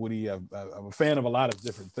mentioned Woody. I'm a fan of a lot of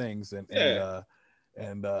different things, and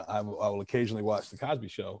I will occasionally watch the Cosby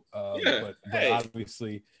Show. But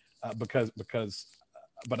obviously, because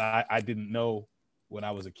I didn't know when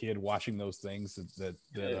I was a kid watching those things that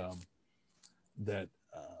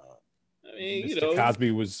I mean, Mr.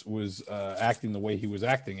 Cosby was acting the way he was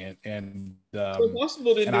acting, and Cliff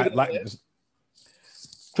Huxtable didn't do that.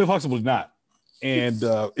 Cliff Huxtable did not. And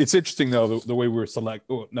it's interesting though the way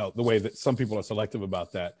the way that some people are selective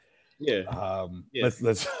about that. Yeah.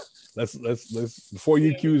 Let's before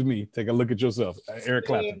you accuse me, take a look at yourself, Eric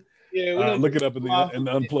Clapton. Yeah, look it up in the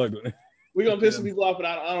unplugged. We're gonna piss some people off, but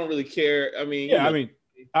I don't really care. I mean,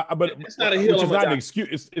 but it's not a hill. It's not an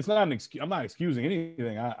excuse. It's not an excuse. I'm not excusing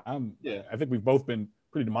anything. I think we've both been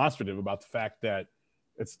pretty demonstrative about the fact that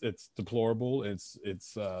it's deplorable. It's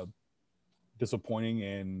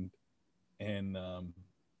disappointing and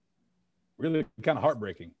really kind of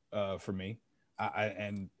heartbreaking for me.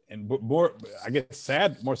 more, I guess,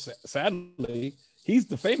 sadly, he's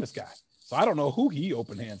the famous guy. So I don't know who he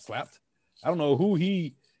open hand slapped. I don't know who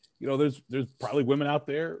he, there's probably women out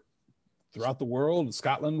there throughout the world,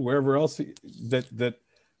 Scotland, wherever else that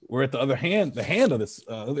were at the other hand, the hand of this,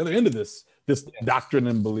 the other end of this doctrine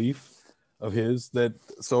and belief of his. That's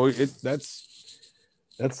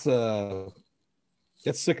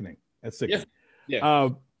sickening. That's sickening. Yeah.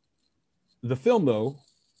 The film though.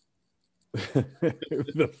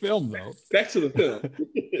 Back to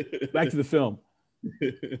the film.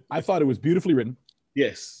 I thought it was beautifully written.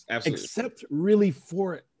 Yes, absolutely. Except really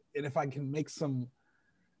for it, and if I can make some,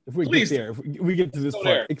 if we get there, if we get to this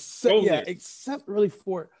part, except really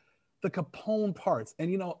for the Capone parts.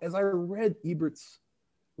 And as I read Ebert's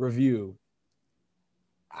review,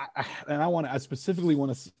 I specifically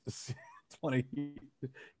want to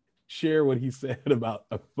share what he said about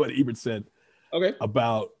what Ebert said. Okay.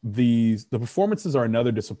 About the performances are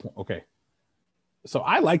another disappointment. Okay. So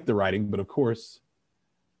I like the writing, but of course,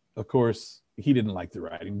 he didn't like the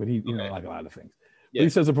writing, but he didn't like a lot of things. Yeah. But he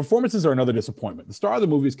says the performances are another disappointment. The star of the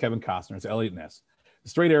movie is Kevin Costner. It's Elliot Ness, the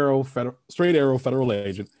straight arrow federal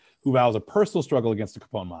agent who vows a personal struggle against the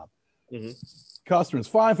Capone mob. Mm-hmm. Costner is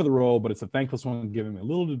fine for the role, but it's a thankless one, giving him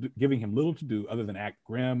little to do other than act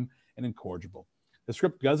grim and incorrigible. The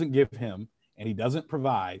script doesn't give him, and he doesn't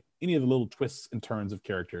provide any of the little twists and turns of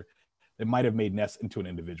character that might have made Ness into an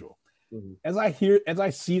individual. Mm-hmm. As I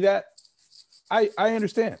see that, I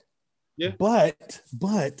understand. Yeah. But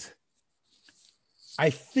I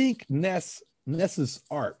think Ness's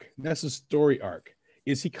story arc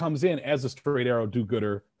is he comes in as a straight arrow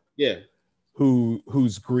do-gooder. Yeah.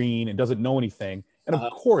 Who's green and doesn't know anything. And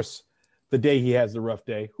of course, the day he has the rough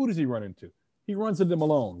day, who does he run into? He runs into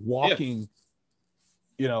Malone walking,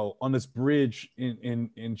 on this bridge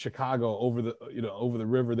in Chicago over the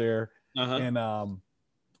river there.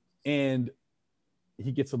 And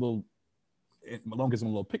he gets Malone gives him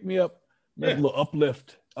a little pick me up, a little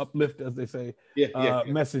uplift as they say,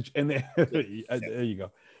 message. And then there you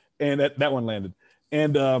go. And that one landed.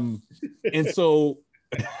 And so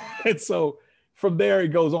from there it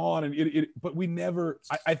goes on, and but we never.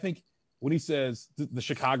 I think when he says the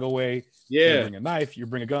Chicago way, you bring a knife, you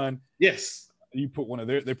bring a gun. Yes. You put one of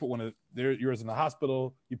they put one of yours in the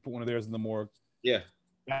hospital. You put one of theirs in the morgue. Yeah.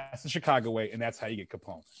 That's the Chicago way, and that's how you get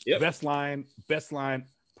Capone. Yep. Best line,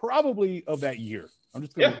 probably of that year. I'm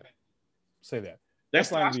just gonna say that. That's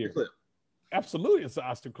the line of the year. Clip. Absolutely, it's the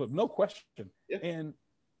Oscar clip, no question. Yeah.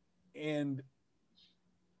 And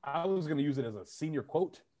I was gonna use it as a senior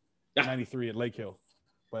quote. 93 at Lake Hill,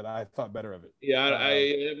 but I thought better of it. Yeah,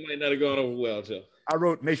 it might not have gone over well, Joe. I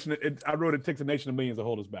wrote it takes a nation of millions to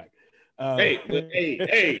hold us back.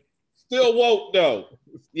 Hey, still woke though.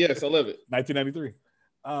 Yes, I love it. 1993.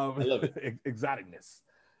 I love it. Exoticness.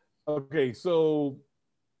 Okay, so,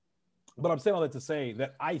 but I'm saying all that to say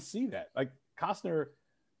that I see that like Costner,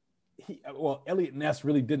 Elliot Ness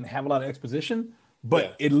really didn't have a lot of exposition,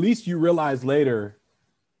 but at least you realize later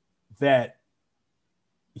that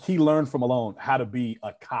he learned from Malone how to be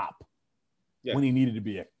a cop when he needed to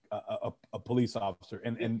be a police officer,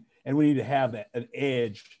 and we need to have an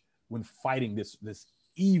edge when fighting this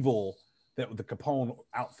evil that the Capone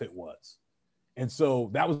outfit was. And so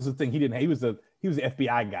that was the thing he didn't have. He was the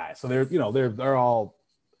FBI guy. So they're all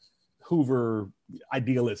Hoover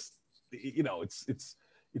idealists. It's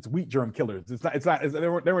wheat germ killers. It's not they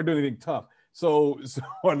weren't doing anything tough. So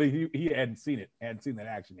he hadn't seen that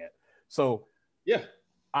action yet. So yeah.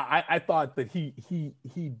 I thought that he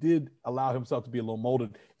did allow himself to be a little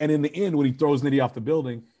molded. And in the end, when he throws Nitty off the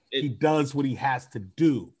building, he does what he has to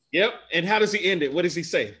do. Yep. And how does he end it? What does he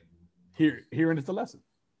say? Here endeth the lesson.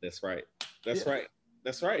 That's right. That's right.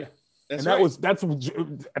 That's right. That's what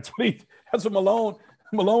Malone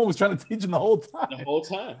was trying to teach him the whole time. The whole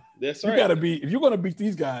time. That's right. You gotta be, if you're gonna beat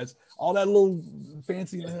these guys, all that little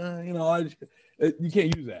fancy, you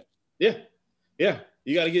can't use that. Yeah. Yeah.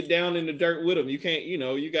 You got to get down in the dirt with them. You can't,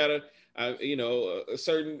 you got to, a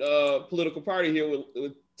certain political party here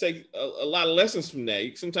would take a lot of lessons from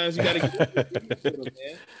that. Sometimes you got to get them,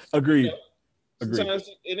 man. Agreed. Sometimes,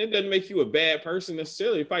 and it doesn't make you a bad person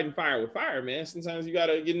necessarily. You're fighting fire with fire, man. Sometimes you got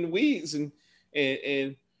to get in the weeds and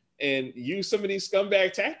use some of these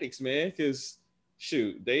scumbag tactics, man, because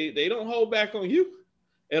shoot, they don't hold back on you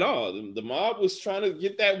at all. The mob was trying to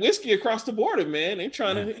get that whiskey across the border, man. They're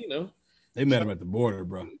trying to, They met him at the border,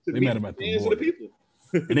 bro. They met him at the border.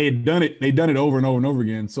 And they had done it. They'd done it over and over and over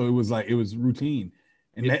again. So it was routine,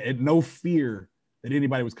 and had no fear that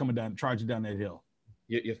anybody was coming down, charging down that hill.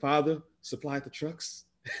 Your father supplied the trucks.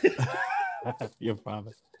 Your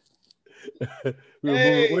father.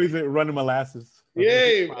 What is it? Running molasses.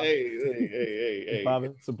 Hey.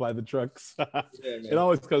 Father, supply the trucks. Yeah, It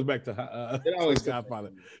always comes back to It always to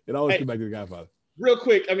Godfather. It always comes back to the Godfather. Real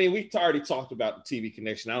quick, I mean, we already talked about the TV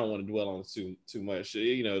connection. I don't want to dwell on it too much.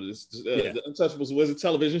 You know, the Untouchables was a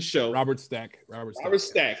television show. Robert Stack,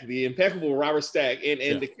 the impeccable Robert Stack,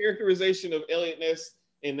 and the characterization of Elliot Ness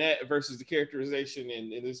in that versus the characterization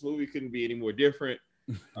in this movie couldn't be any more different.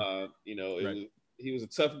 You know, he was a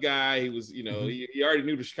tough guy. He was, you know, he already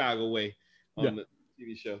knew the Chicago way on the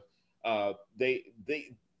TV show.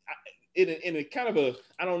 In a kind of a,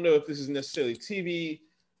 I don't know if this is necessarily TV,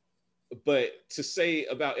 but to say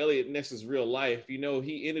about Elliot Ness's real life, you know,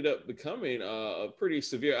 he ended up becoming a pretty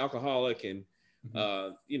severe alcoholic, and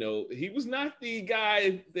you know, he was not the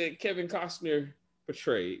guy that Kevin Costner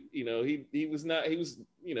portrayed. You know, he was not. He was,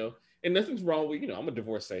 you know, and nothing's wrong with, you know, I'm a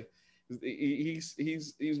divorcee. He's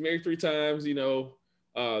married 3 times. You know,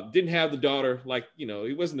 didn't have the daughter, like, you know,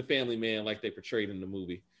 he wasn't a family man like they portrayed in the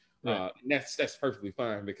movie. And that's perfectly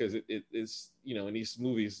fine, because it's, you know, in these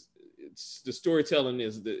movies, it's the storytelling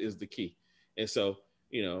is the key. And so,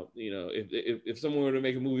 you know, if someone were to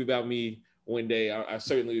make a movie about me one day, I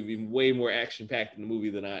certainly would be way more action packed in the movie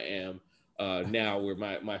than I am now, where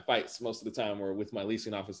my fights most of the time are with my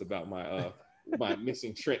leasing office about my my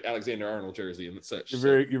missing Trent Alexander-Arnold jersey and such.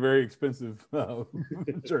 You're very expensive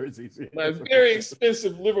jerseys. My very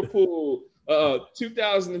expensive Liverpool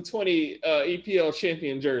 2020 EPL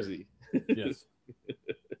champion jersey. Yes.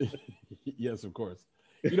 Yes, of course.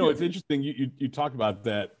 You know, it's interesting. You talked about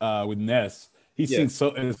that with Ness. He seems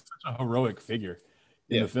such a heroic figure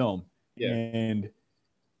in the film. Yeah.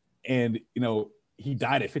 And you know, he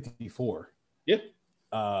died at 54. Yeah.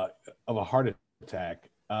 Of a heart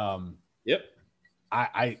attack. Yep.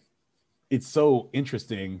 It's so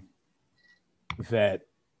interesting that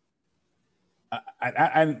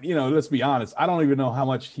I you know, let's be honest, I don't even know how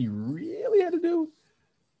much he really had to do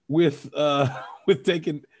with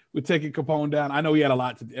taking Capone down. I know he had a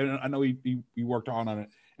lot to. I know he worked on it,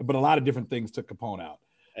 but a lot of different things took Capone out.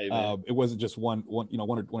 It wasn't just one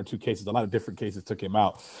or two cases. A lot of different cases took him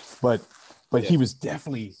out, but he was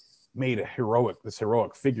definitely made this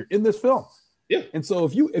heroic figure in this film. Yeah. And so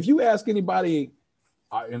if you ask anybody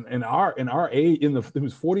in our age,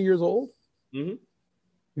 who's 40 years old, if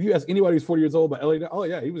you ask anybody who's 40 years old about Elliot, oh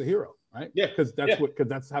yeah, he was a hero, right? Yeah, because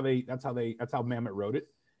that's how Mamet wrote it.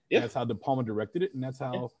 Yeah, that's how De Palma directed it, and that's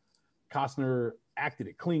how Costner acted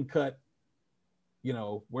it. Clean cut, you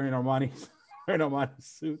know, wearing Armani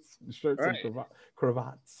suits, and shirts, and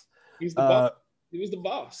cravats. He's the boss. He was the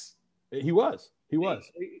boss. He was.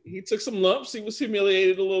 He took some lumps. He was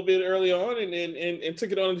humiliated a little bit early on, and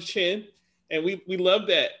took it on the chin. And we love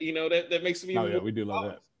that. You know, that makes me. Oh yeah, we do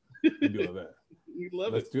love that. We do love that. We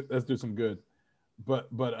love Let's do some good. But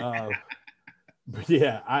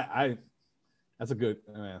yeah, I that's a good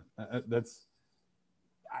man.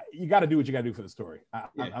 You got to do what you got to do for the story.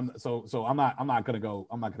 I'm not gonna go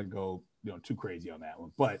you know, too crazy on that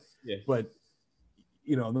one. But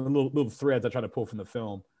you know, the little threads I try to pull from the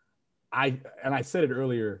film. I said it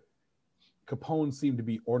earlier. Capone seemed to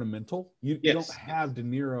be ornamental. You don't have De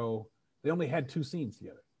Niro. They only had 2 scenes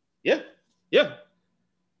together. Yeah.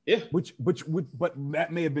 Which but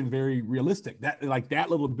that may have been very realistic. That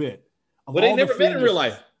little bit. But they never met in real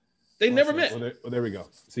life. They never met. Well, there we go.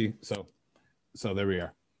 See, so there we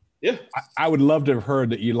are. Yeah. I would love to have heard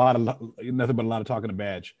that nothing but a lot of talking to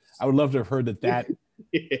Badge. I would love to have heard that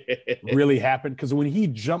really happened, because when he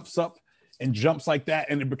jumps up and jumps like that,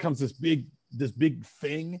 and it becomes this big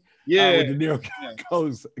thing. When De Niro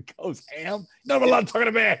goes ham. Not a lot of talking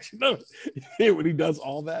to Badge. No, when he does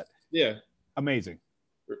all that. Yeah. Amazing.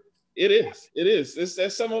 It is.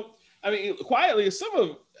 That's some of. I mean, quietly, some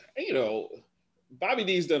of, you know, Bobby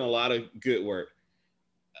D's done a lot of good work.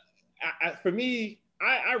 For me,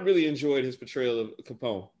 I really enjoyed his portrayal of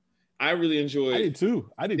Capone. I really enjoyed. I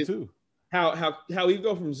did too. How he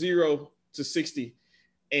go from 0 to 60,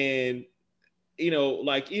 and you know,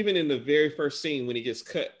 like even in the very first scene when he gets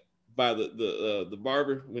cut by the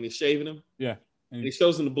barber when he's shaving him. Yeah. And he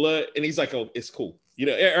shows him the blood, and he's like, "Oh, it's cool." You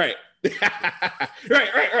know, right.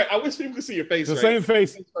 right. I wish people could see your face. The same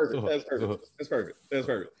face. That's perfect.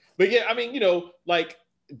 But yeah, I mean, you know, like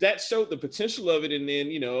that showed the potential of it. And then,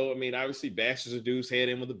 you know, I mean, obviously Baxter's a dude's head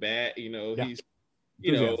in with a bat, you know, he's,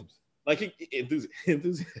 you know, like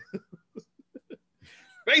enthusiasm.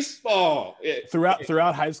 Baseball. Yeah.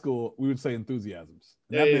 Throughout high school, we would say enthusiasms.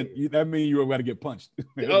 That meant you were about to get punched.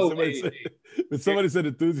 When somebody said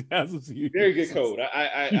enthusiasms, very good code.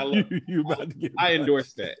 I love you about to get I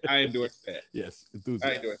endorse that. Yes, enthusiasm.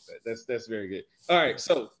 I endorse that. That's very good. All right,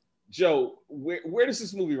 so Joe, where does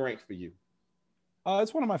this movie rank for you?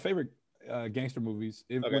 It's one of my favorite. gangster movies.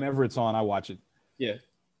 Okay. Whenever it's on, I watch it. Yeah.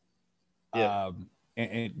 Yeah.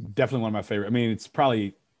 And definitely one of my favorite. I mean, it's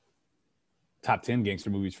probably top 10 gangster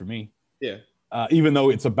movies for me. Yeah. Even though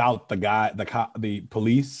it's about the guy, the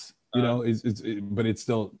police, you know, but it's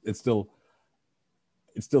still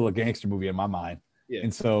a gangster movie in my mind. Yeah.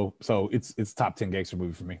 And so it's top 10 gangster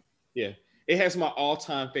movie for me. Yeah. It has my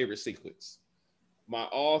all-time favorite sequence. My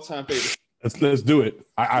all-time favorite. Let's do it.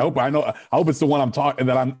 I hope it's the one I'm talking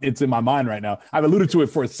it's in my mind right now. I've alluded to it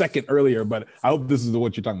for a second earlier, but I hope this is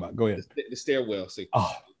what you're talking about. Go ahead. The stairwell sequence.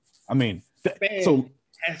 Oh, I mean,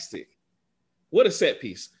 fantastic. What a set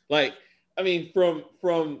piece. Like, I mean, from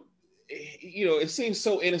you know, it seems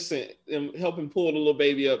so innocent and helping pull the little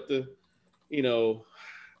baby up the, you know,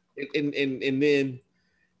 and then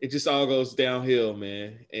it just all goes downhill,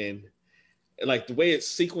 man. And like the way it's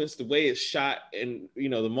sequenced, the way it's shot, and you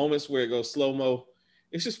know, the moments where it goes slow-mo,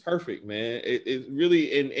 it's just perfect, man. It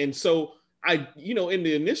really and so I, you know, in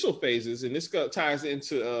the initial phases, and this ties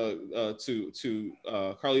into to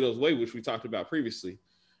Carlito's Way, which we talked about previously.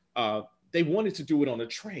 They wanted to do it on a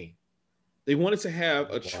train. They wanted to have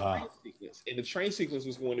a train sequence, and the train sequence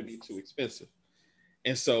was going to be too expensive,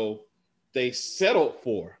 and so they settled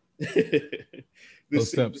for those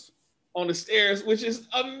steps on the stairs, which is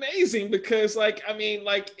amazing because, like, I mean,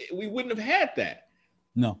 like we wouldn't have had that.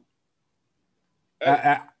 No.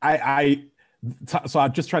 So I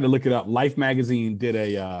just tried to look it up. Life magazine did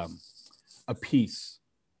a piece,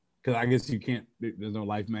 because I guess you can't. There's no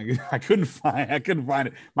Life magazine. I couldn't find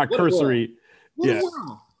it. My cursory.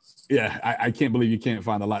 Yeah. I can't believe you can't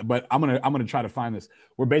find the light. But I'm gonna try to find this.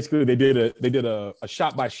 Where basically they did a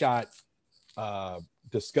shot by shot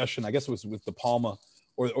discussion. I guess it was with De Palma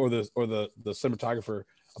or the cinematographer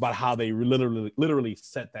about how they literally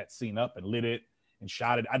set that scene up and lit it and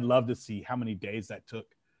shot it. I'd love to see how many days that took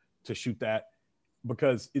to shoot that,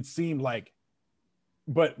 because it seemed like,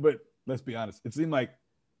 but let's be honest, it seemed like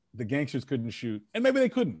the gangsters couldn't shoot, and maybe they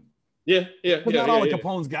couldn't. But not all of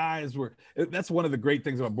Capone's guys were. That's one of the great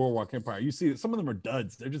things about Boardwalk Empire. You see that some of them are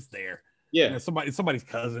duds. They're just there. Yeah. You know, somebody's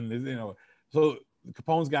cousin, you know. So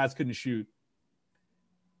Capone's guys couldn't shoot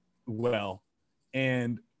well,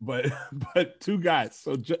 but two guys.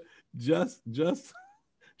 So just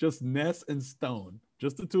Ness and Stone,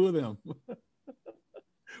 just the two of them,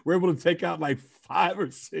 were able to take out like 5 or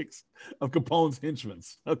 6 of Capone's henchmen.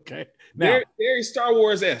 Okay, now very Star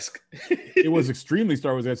Wars-esque. It was extremely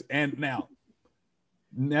Star Wars-esque. And now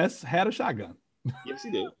Ness had a shotgun. Yes,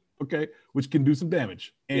 he did. Okay, which can do some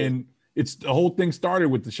damage, and it's the whole thing started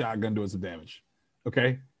with the shotgun doing some damage.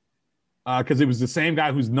 Okay, because it was the same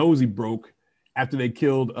guy whose nose he broke after they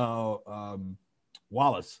killed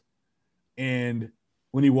Wallace, and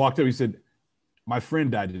when he walked up, he said, "My friend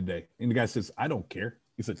died today," and the guy says, "I don't care."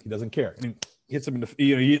 He says he doesn't care, and he hits him in the,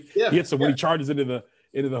 you know, he hits him when he charges into the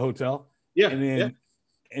hotel, and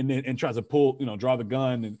then tries to pull, you know, draw the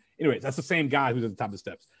gun, and anyways, that's the same guy who's at the top of the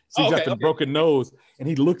steps. So he's got the broken nose, and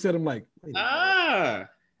he looks at him like, I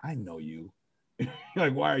know you.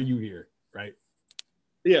 Like, why are you here, right?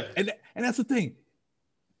 Yeah, and that's the thing,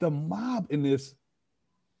 the mob in this,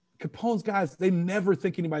 Capone's guys, they never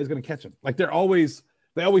think anybody's going to catch them. Like they always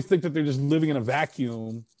think that they're just living in a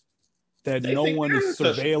vacuum, that no one is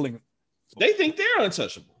surveilling. They think they're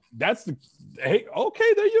untouchable. That's the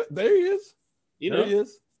okay. There he is. You know, there he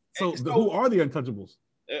is. So who are the untouchables?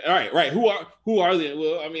 All right. Who are they?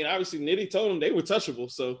 Well, I mean, obviously, Nitty told them they were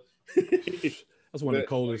touchable. So that's one of the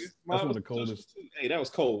coldest. That's one of the coldest. Hey, that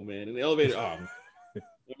was cold, man. In the elevator,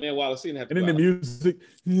 man, Wallace didn't have to. And then the music,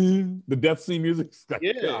 the death scene music.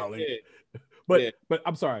 Like, But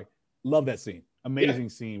I'm sorry, love that scene. Amazing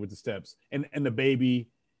scene with the steps and the baby.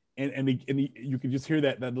 And you can just hear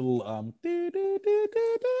that little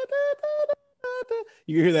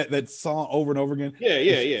you can hear that song over and over again.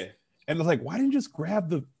 Yeah. And it's like, why didn't you just grab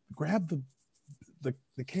the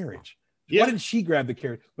carriage? Why didn't she grab the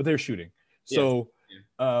carriage? But they're shooting. So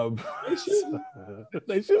they shoot.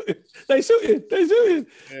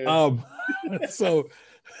 So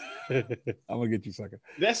I'm gonna get you, sucker.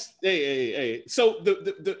 That's hey. So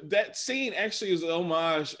the that scene actually is an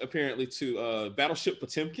homage, apparently, to Battleship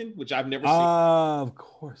Potemkin, which I've never seen. Of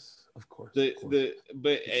course. But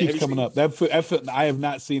it keeps coming up. That film, I have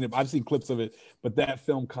not seen it. I've seen clips of it, but that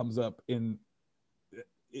film comes up in.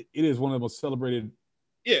 It is one of the most celebrated.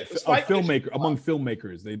 Among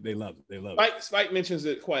filmmakers, they love it. Spike mentions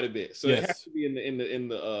it quite a bit, so it has to be in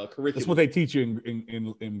the curriculum. That's what they teach you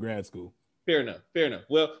in grad school. Fair enough.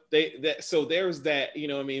 Well, so there's that, you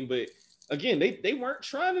know what I mean? But again, they weren't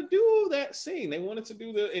trying to do that scene. They wanted to do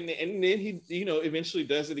and then he, you know, eventually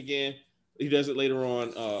does it again. He does it later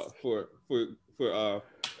on for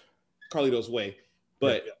Carlito's Way.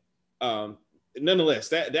 But nonetheless,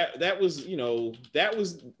 that was, you know, that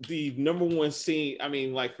was the number one scene. I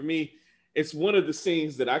mean, like for me, it's one of the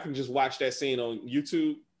scenes that I can just watch that scene on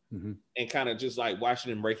YouTube and kind of just like watch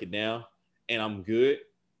it and break it down, and I'm good.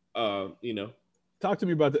 You know. Talk to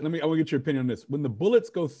me about that. I want to get your opinion on this. When the bullets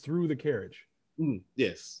go through the carriage.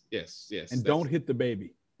 Yes. And don't hit the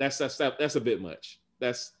baby. That's a bit much.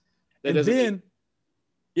 Okay,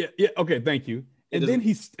 thank you. And then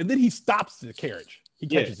he stops the carriage. He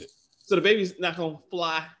catches it. So the baby's not gonna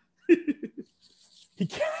fly.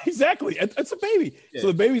 Exactly. It's a baby. Yeah. So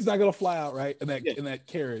the baby's not gonna fly out, right? In that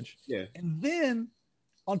carriage. Yeah. And then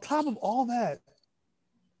on top of all that,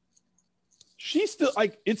 she's still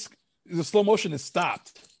like the slow motion is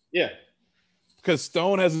stopped. Yeah. Because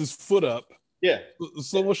Stone has his foot up. Yeah. The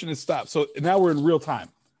slow motion is stopped. So now we're in real time.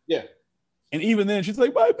 Yeah. And even then, she's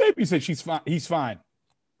like, my baby said she's fine. He's fine.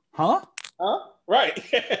 Huh? Right.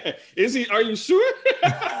 Is he? Are you sure?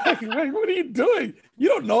 What are you doing? You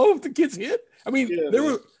don't know if the kid's hit? I mean,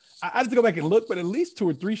 I have to go back and look, but at least 2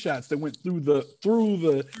 or 3 shots that went through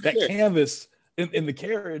that canvas in the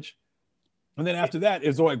carriage. And then after that,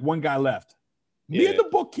 it's like one guy left. Me and the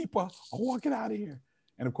bookkeeper. I want to get out of here.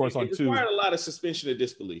 And of course, on 2, required a lot of suspension of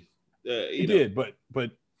disbelief. He did, but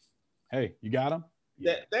hey, you got him.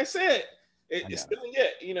 That's it. It still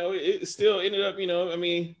ended up. You know, I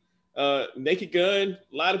mean, Naked Gun.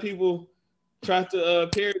 A lot of people tried to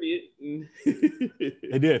parody it.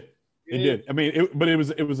 They did. It did. I mean, it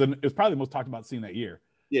was probably the most talked about scene that year.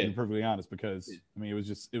 Yeah, to be perfectly honest, because I mean,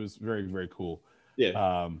 it was very, very cool.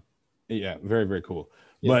 Yeah. Very, very cool.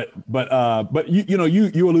 Yeah. But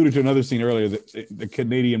you alluded to another scene earlier, the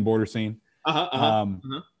Canadian border scene.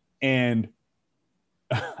 And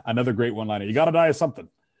another great one-liner. You got to die of something.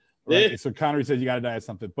 Right? Yeah. So Connery says you got to die of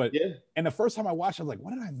something. But and the first time I watched, I was like,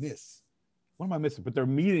 what did I miss? What am I missing? But they're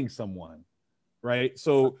meeting someone, right?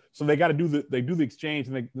 So they got to do the exchange,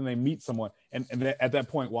 and then they meet someone, and at that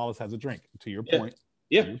point, Wallace has a drink. To your point.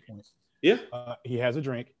 Yeah. He has a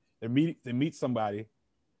drink. They meet somebody,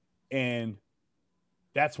 and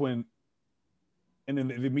that's when. And then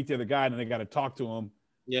they meet the other guy, and they got to talk to him.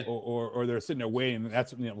 Yeah. Or they're sitting there waiting. And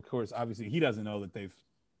that's, of course, obviously he doesn't know that they've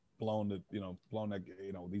blown that,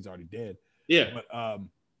 he's already dead. Yeah. But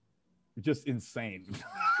just insane.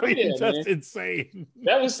 Insane.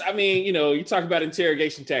 That was, I mean, you talk about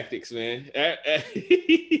interrogation tactics, man.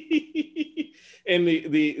 And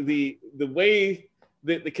the way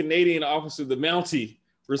that the Canadian officer, the Mountie,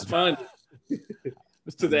 responded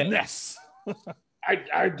to that. Yes.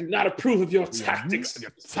 I do not approve of your tactics.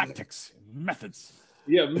 Your tactics, methods.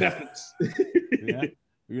 Yeah, methods. Yeah,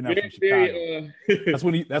 you're not from Chicago.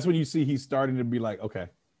 That's when you see he's starting to be like, okay.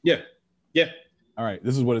 Yeah. All right,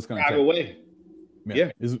 this is what it's going to take. Away. Yeah.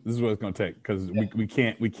 This is what it's going to take, because we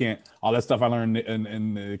can't all that stuff I learned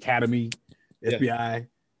in the academy, FBI.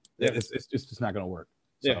 It's not going to work.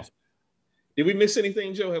 So. Yeah. Did we miss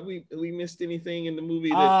anything, Joe? Have we missed anything in the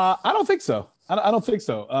movie? I don't think so. I don't think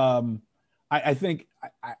so. I think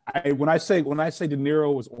when I say De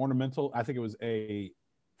Niro was ornamental, I think it was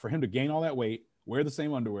for him to gain all that weight, wear the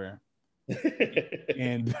same underwear,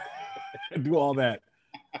 and do all that.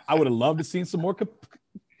 I would have loved to see some more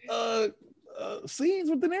scenes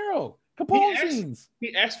with De Niro, Capone scenes.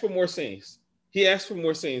 He asked for more scenes. And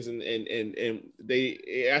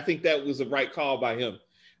I think that was the right call by him.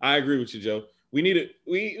 I agree with you, Joe. We need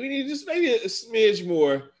just maybe a smidge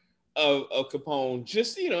more of Capone.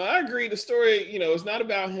 Just, I agree. The story, it's not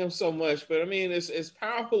about him so much, but I mean, it's as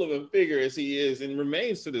powerful of a figure as he is and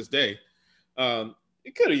remains to this day.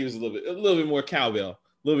 It could have used a little bit more cowbell, a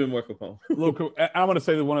little bit more Capone. I want to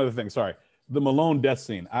say one other thing. Sorry. The Malone death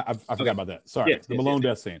scene. I forgot about that. Sorry. Yes, the Malone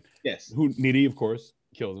death scene. Yes. Who Needy, of course,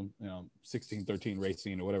 kills him, 1613 race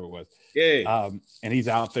scene or whatever it was. Yeah. And he's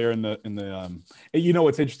out there in the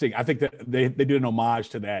what's interesting. I think that they did an homage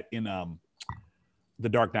to that in The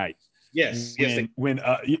Dark Knight. Yes. When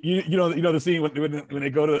the scene when they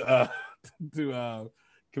go to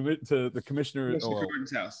the commissioner or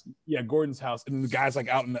Gordon's house. Yeah, Gordon's house, and the guy's like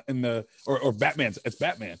out in the or Batman's. It's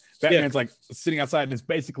Batman. Batman's like sitting outside, and it's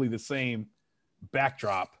basically the same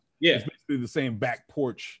backdrop. Yeah, it's basically the same back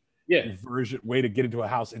porch. Version way to get into a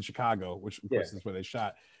house in Chicago, which of course is where they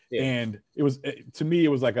shot. Yeah. And it was to me, it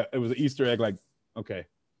was an Easter egg. Like, okay,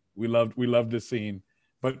 we loved this scene,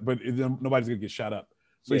 but nobody's gonna get shot up.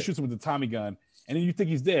 So he shoots him with the Tommy gun, and then you think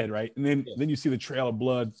he's dead, right? And then you see the trail of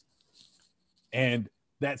blood, and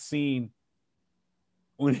that scene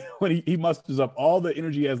when he musters up all the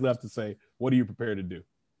energy he has left to say, "What are you prepared to do?"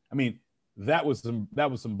 I mean, that was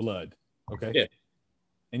some blood, okay? Yeah.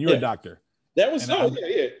 And you're a doctor. That was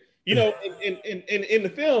You know, in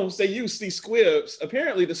the films, they use these squibs.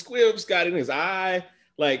 Apparently, the squibs got in his eye.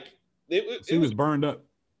 Like, he was burned up.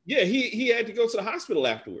 Yeah, he had to go to the hospital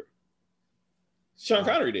afterward. Sean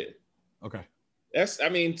Connery did. Okay. I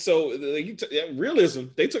mean, so realism.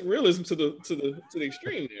 They took realism to the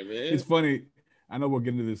extreme there, man. It's funny. I know we'll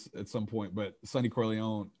get into this at some point, but Sonny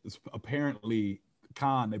Corleone is apparently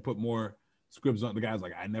they put more squibs on. The guy's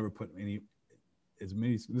like, I never put as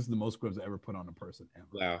many. This is the most squibs I ever put on a person ever.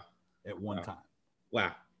 Wow. At one time.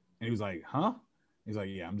 Wow. And he was like, huh? He's like,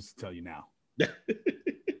 yeah, I'm just telling you now.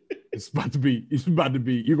 It's about to be,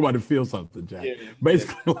 you're about to feel something, Jack. Yeah,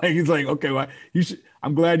 basically, like he's like, okay, well,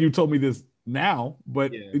 I'm glad you told me this now,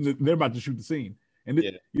 but they're about to shoot the scene. And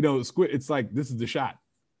you know, it's like, this is the shot.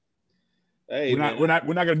 Hey, we're not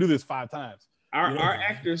gonna do this 5 times. Our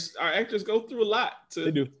actors go through a lot.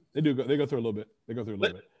 They go through a little bit.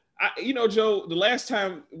 You know, Joe, the last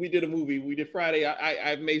time we did a movie, we did Friday.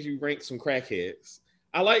 I made you rank some crackheads.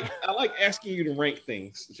 I like asking you to rank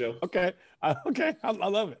things, Joe. Okay. I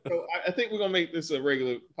love it. So I think we're gonna make this a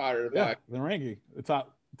regular part of the podcast. The ranking, the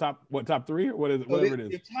top 3 or what is it? Whatever it is.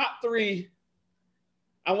 The top 3.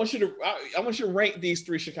 I want you to rank these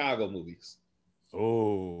 3 Chicago movies.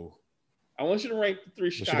 Oh. I want you to rank the 3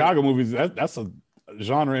 Chicago movies. That's a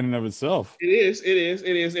genre in and of itself. It is,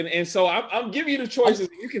 and so I'm giving you the choices.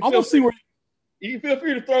 I'm gonna see where. You can feel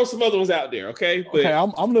free to throw some other ones out there, okay? But okay,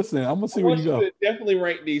 I'm listening. I'm gonna see where you go. Definitely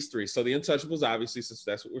rank these 3. So the Untouchables, obviously, since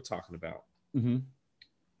that's what we're talking about. Mm-hmm.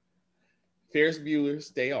 Ferris Bueller's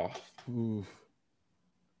Day Off. Ooh.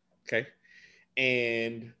 Okay,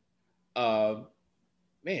 and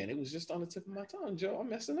man, it was just on the tip of my tongue, Joe. I'm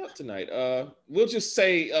messing up tonight. We'll just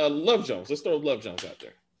say Love Jones. Let's throw Love Jones out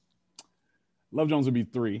there. Love Jones would be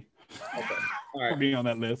 3. Okay, all right. Being on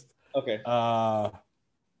that list. Okay.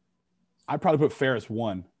 I'd probably put Ferris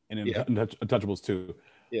 1 and Untouchables 2.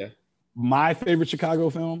 Yeah. My favorite Chicago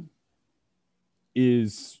film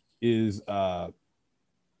is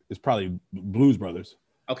probably Blues Brothers.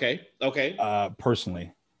 Okay.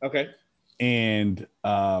 Personally. Okay. And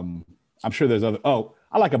I'm sure there's other. Oh,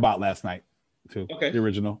 I like About Last Night too. Okay. The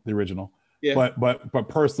original. Yeah. But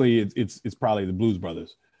personally, it's probably the Blues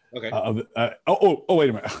Brothers. Okay. Wait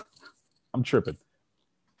a minute. I'm tripping.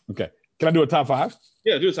 Okay. Can I do a top 5?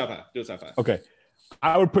 Yeah, do a top 5. Okay.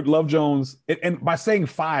 I would put Love Jones, and by saying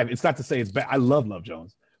 5, it's not to say it's bad. I love Love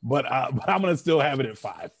Jones, but I'm gonna still have it at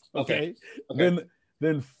 5. Okay.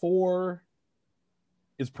 Then 4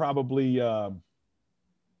 is probably.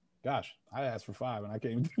 Gosh, I asked for 5, and I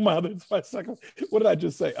can't even do my other 5 seconds. What did I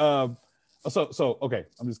just say? So okay.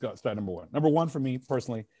 I'm just gonna start number 1. Number 1 for me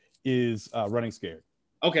personally is Running Scared.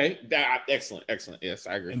 Okay. Excellent. Yes,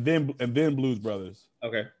 I agree. And then Blues Brothers.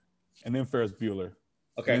 Okay. And then Ferris Bueller.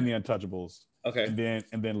 Okay. And then The Untouchables. Okay.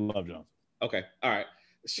 And then Love Jones. Okay. All right.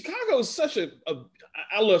 Chicago is such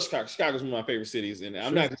I love Chicago. Chicago's one of my favorite cities, and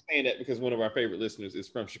I'm not just saying that because one of our favorite listeners is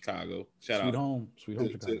from Chicago. Shout out, Sweet home,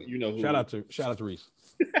 Chicago. You know who. Shout out to Reese.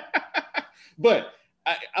 But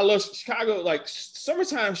I love Chicago. Like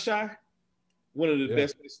summertime, one of the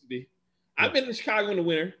best places to be. Yeah. I've been to Chicago in the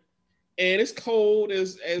winter, and it's cold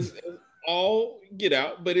as all get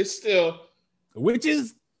out, but it's still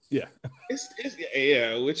witches. Yeah, it's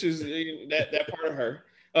which is that part of her.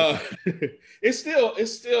 It's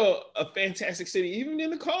still a fantastic city, even in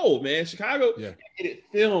the cold, man. Chicago, it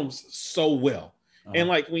films so well, and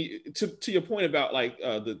like to your point about like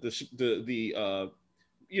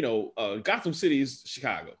Gotham City is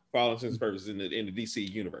Chicago for all intents and purposes in the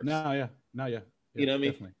DC universe. You know what I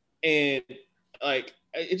mean? Definitely. And like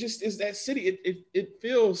it just is that city. It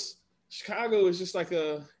feels Chicago is just like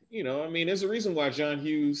there's a reason why John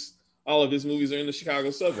Hughes, all of his movies are in the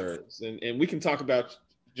Chicago suburbs, and we can talk about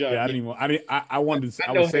John. Yeah, I wanted to.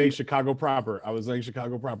 I was saying Chicago proper. I wasn't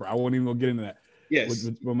even gonna get into that. Yes,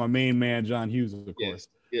 with my main man John Hughes, of course.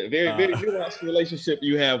 Yeah, very nuanced relationship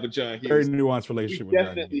you have with John Hughes. Very nuanced relationship with John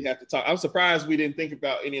Hughes. Definitely have to talk. I'm surprised we didn't think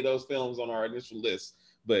about any of those films on our initial list,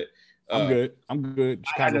 but I'm good.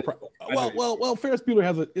 Chicago. Well, Ferris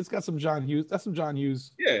Bueller it's got some John Hughes. That's some John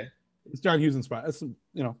Hughes. Yeah, it's John Hughes inspired. That's some,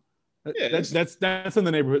 that's in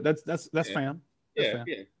the neighborhood. That's fam.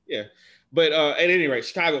 Yeah. But at any rate,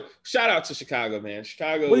 Chicago. Shout out to Chicago, man.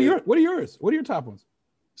 Chicago. What are yours? What are your top ones?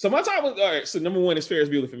 So my top ones. All right. So number 1 is Ferris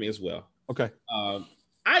Bueller for me as well. Okay.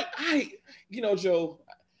 Joe,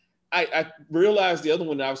 I realized the other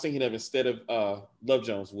one that I was thinking of instead of Love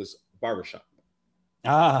Jones was Barbershop.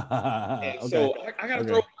 Okay. So I gotta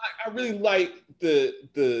throw. I really like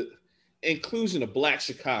the inclusion of Black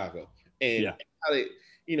Chicago and how they,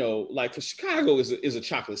 you know, like, cause Chicago is a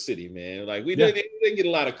chocolate city, man. Like we Yeah. didn't get a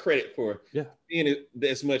lot of credit for Yeah. being it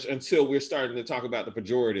as much until we're starting to talk about the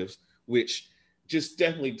pejoratives, which just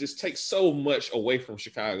definitely just takes so much away from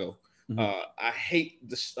Chicago. I hate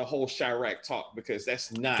the whole Chirac talk because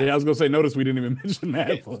that's not. Yeah, I was gonna say. Notice we didn't even mention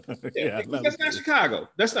that. Yeah, that's not Chicago.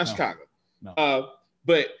 That's not Chicago. No.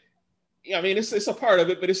 But yeah, I mean, it's a part of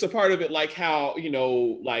it, but it's a part of it like how, you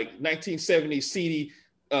know, like 1970s seedy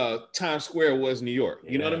Times Square was New York.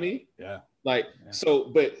 You know what I mean? Yeah. Like,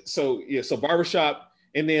 so Barbershop,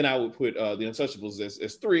 and then I would put the Untouchables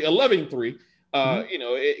as three, a loving three. You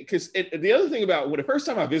know, because the other thing about when the first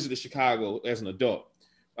time I visited Chicago as an adult,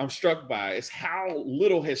 I'm struck by is how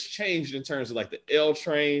little has changed in terms of like the L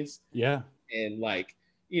trains. Yeah. And like,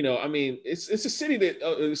 you know, I mean, it's a city that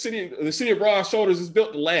the city of broad shoulders is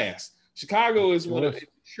built to last. Chicago is one of a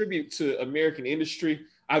tribute to American industry.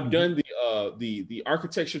 I've done the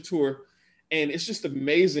architecture tour, and it's just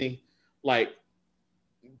amazing, like,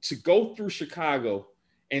 to go through Chicago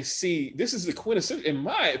and see. This is the quintessential, in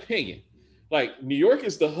my opinion. Like, New York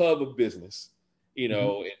is the hub of business, you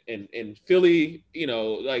know, and Philly, you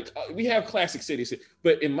know, like we have classic cities,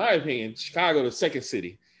 but in my opinion, Chicago, the second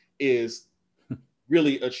city, is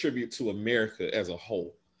really a tribute to America as a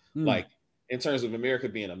whole. Like, in terms of America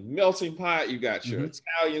being a melting pot, you got your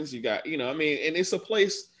Italians, you got, you know, I mean, and it's a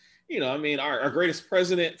place, you know, I mean, our greatest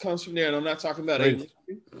president comes from there, and I'm not talking about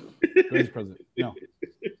greatest president. No,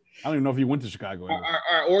 I don't even know if he went to Chicago.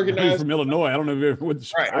 Our organized, he's from Illinois. I don't know if he ever went to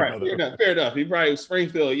Chicago. Right. Fair enough. He probably was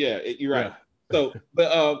Springfield. Yeah, you're right. Yeah. So,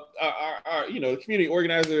 but our you know, the community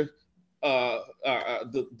organizer,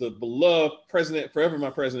 the beloved president, forever my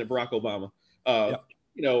president, Barack Obama.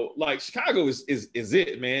 You know, like, Chicago is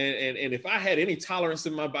it, man. And if I had any tolerance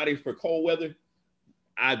in my body for cold weather,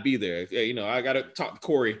 I'd be there. You know, I got to talk to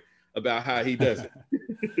Corey about how he does it.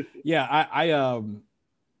 Yeah,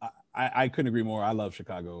 I couldn't agree more. I love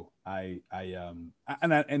Chicago.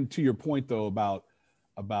 And to your point though about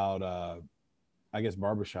I guess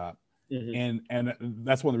Barbershop, and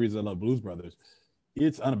that's one of the reasons I love Blues Brothers.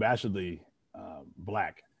 It's unabashedly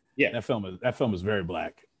black. Yeah, that film is very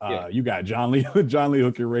black. You got John Lee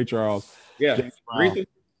Hooker, Ray Charles, James Brown,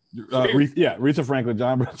 Aretha Franklin,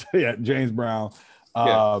 John Brown, James Brown,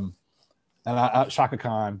 and Shaka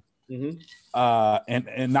Khan,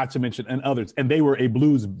 and not to mention and others. And they were a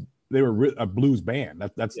blues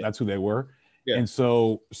band. That's who they were. Yeah. And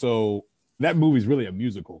so that movie's really a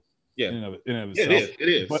musical. Yeah. In and of itself. It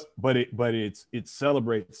is. But it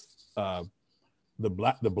celebrates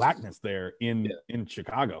the blackness there in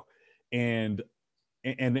Chicago, and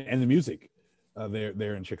the music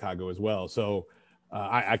there in Chicago as well. So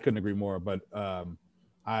I couldn't agree more. But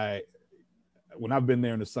when I've been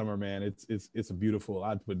there in the summer, man, it's a beautiful.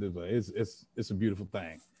 I'd put it this way, it's a beautiful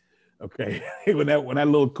thing. Okay, when that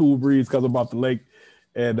little cool breeze comes about the lake,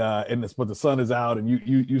 but the sun is out and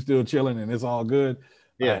you still chilling and it's all good.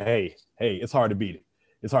 Yeah. Hey, it's hard to beat it.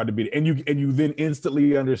 It's hard to beat it. And you then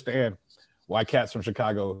instantly understand why cats from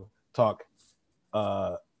Chicago talk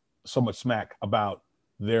so much smack about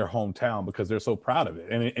their hometown, because they're so proud of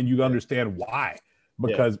it, and you understand why,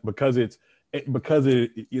 because it's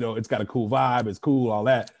you know, it's got a cool vibe, it's cool, all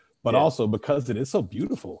that, but also because it is so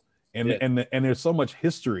beautiful, and there's so much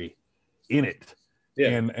history in it,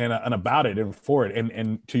 and about it and for it,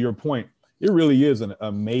 and to your point, it really is an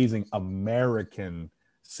amazing American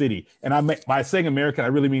city. And by saying American, I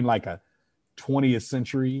really mean like a 20th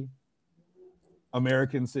century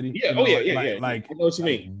American city. Yeah. Like, I know what you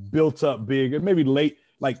mean. Built up big, and maybe late,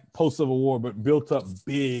 like post Civil War, but built up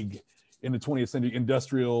big in the 20th century,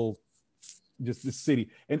 industrial, just this city.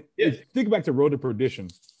 And think back to Road to Perdition,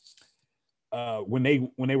 when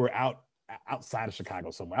they were outside of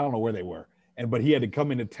Chicago somewhere. I don't know where they were, but he had to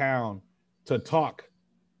come into town to talk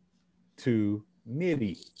to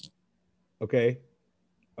Nitty. Okay,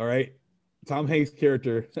 all right. Tom Hanks'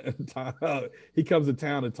 character, he comes to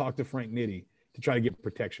town to talk to Frank Nitti to try to get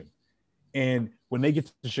protection. And when they get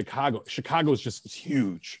to Chicago is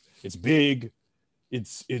huge. It's big.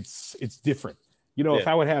 It's different. You know, if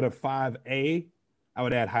I would have had a 5A, I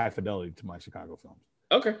would add High Fidelity to my Chicago films.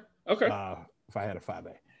 Okay. If I had a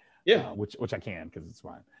 5A, which I can because it's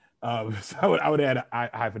fine. So I would add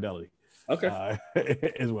High Fidelity. Okay.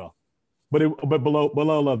 As well, but below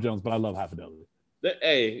Love Jones, but I love High Fidelity.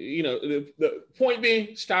 Hey, you know, the point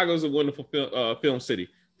being, Chicago's a wonderful film city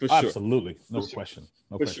for sure. Absolutely, no question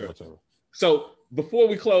whatsoever. So before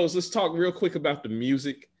we close, let's talk real quick about the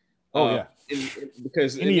music.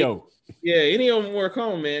 Because Ennio. Ennio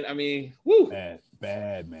Morricone, man. I mean, woo,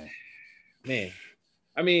 bad man.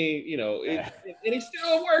 I mean, you know, and he's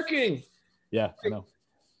still working. Yeah, I know.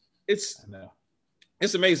 I know.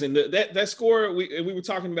 It's amazing. That score we were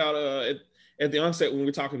talking about at the onset when we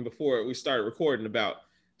were talking before we started recording about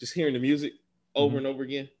just hearing the music over and over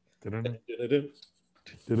again. Yeah,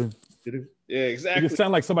 exactly. It just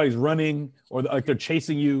sounds like somebody's running or like they're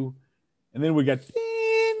chasing you, and then we got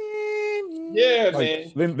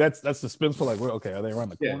man. Then that's suspenseful. Like, well, okay, are they around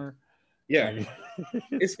the corner? Yeah,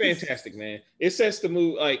 it's fantastic, man. It sets the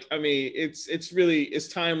mood. Like, I mean, it's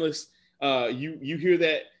timeless. You hear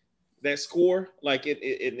that score like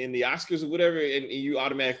in the Oscars or whatever, and you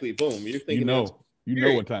automatically boom. You're thinking, you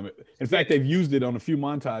know what time it. In fact, they've used it on a few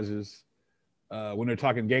montages when they're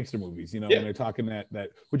talking gangster movies. When they're talking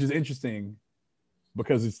that which is interesting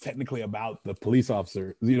because it's technically about the police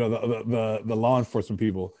officer. The law enforcement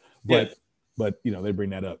people, but they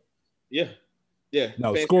bring that up. Yeah.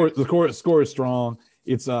 No, the score is strong.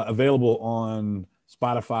 It's available on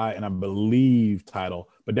Spotify and I believe Tidal,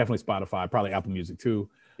 but definitely Spotify, probably Apple Music too.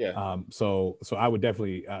 Yeah. So I would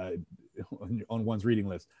definitely on one's reading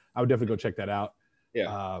list, I would definitely go check that out.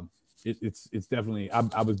 Yeah. It's definitely.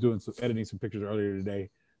 I was editing some pictures earlier today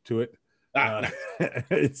to it.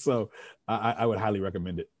 So I would highly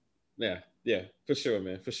recommend it. Yeah, for sure,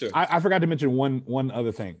 man, for sure. I forgot to mention one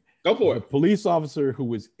other thing. Go for it. The police officer who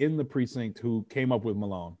was in the precinct who came up with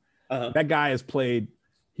Malone. That guy has played.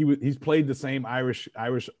 He's played the same Irish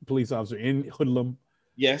police officer in Hoodlum.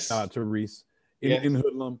 Yes. To Reese in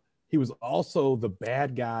Hoodlum. He was also the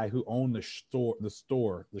bad guy who owned the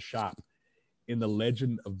shop in The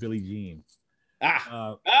Legend of Billie Jean.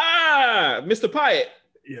 Mr. Pyatt.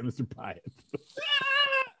 Yeah, Mr. Pyatt.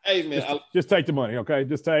 Hey, man. Just take the money, okay?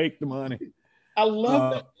 Just take the money. I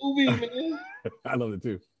love that movie, man. I love it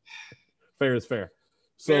too. Fair is fair.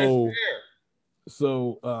 So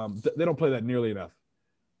they don't play that nearly enough.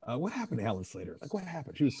 What happened to Helen Slater? Like, what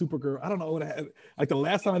happened? She was Supergirl. I don't know what happened. Like, the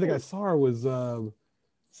last time I think I saw her was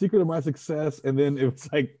Secret of My Success, and then it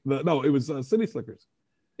was like it was City Slickers.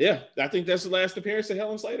 Yeah, I think that's the last appearance of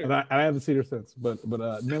Helen Slater. And I haven't seen her since, but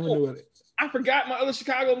never knew it. I forgot my other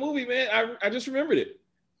Chicago movie, man. I just remembered it.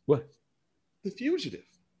 What? The Fugitive.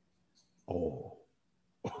 Oh,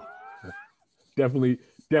 definitely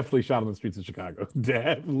shot on the streets of Chicago.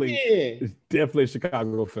 Definitely a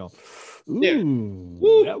Chicago film.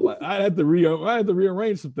 Ooh, I had to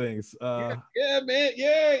rearrange some things. Man. Yeah.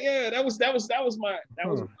 That was my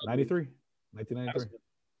 1993.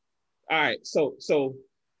 All right, so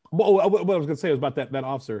what I was gonna say was about that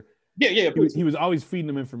officer. Yeah. He was always feeding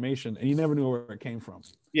them information, and you never knew where it came from.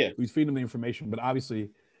 Yeah, he was feeding them the information, but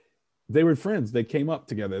obviously they were friends. They came up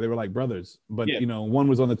together. They were like brothers. But one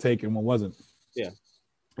was on the take and one wasn't. Yeah.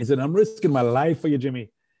 He said, "I'm risking my life for you, Jimmy."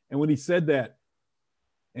 And when he said that,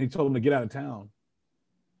 and he told him to get out of town,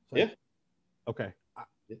 like, okay,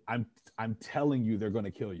 I'm telling you, they're going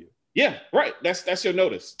to kill you. Yeah, right. That's your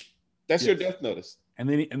notice. That's your death notice. And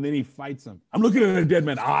then he fights him. I'm looking at a dead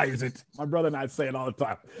man. Is it? My brother and I say it all the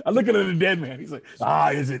time. I'm looking at a dead man. He's like,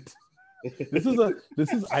 is it? This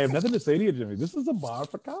is. I have nothing to say to you, Jimmy. This is a bar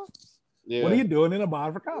for cops. Yeah. What are you doing in a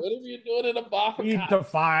bar for cops? What are you doing in a bar for cops? Need to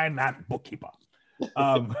find that bookkeeper.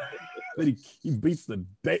 Then he beats the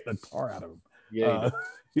tar out of him. Yeah.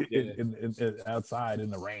 In outside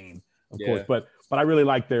in the rain, of course. But I really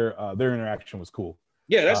like their interaction was cool.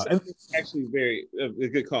 Yeah, that's actually a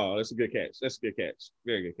good call. That's a good catch.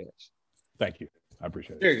 Very good catch. Thank you. I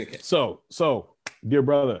appreciate it. Very good catch. So, dear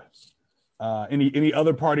brother, any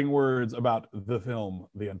other parting words about the film,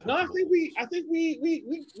 The Untouchable? No, I think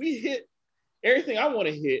we hit everything I want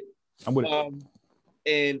to hit. I'm with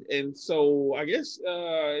it. And so I guess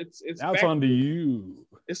it's now it's on to you.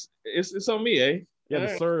 It's on me, eh?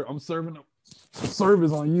 Yeah, I'm serving. The serve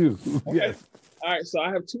is on you. Okay. Yes. All right. So I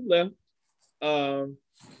have 2 left. I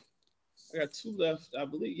got 2 left, I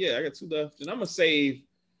believe. Yeah, I got 2 left, and I'm gonna save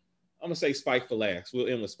Spike for last. We'll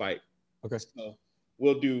end with Spike. Okay. So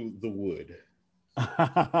we'll do The Wood.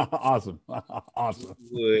 Awesome.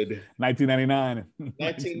 Wood. 1999.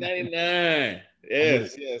 1999.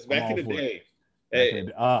 Yes. Back in the day. Hey,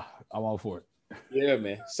 I'm all for it. Yeah,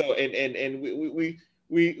 man. So and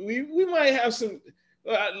we might have some.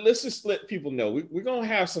 Let's just let people know we're gonna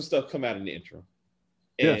have some stuff come out in the intro.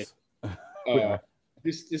 And, yes.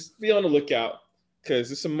 Just be on the lookout because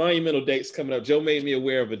there's some monumental dates coming up. Joe made me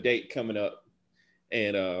aware of a date coming up,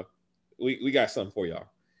 and we got something for y'all,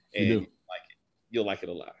 and you'll like it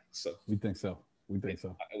a lot. So we think so.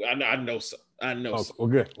 I know so. Well,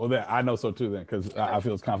 good. Well, I know so too then because I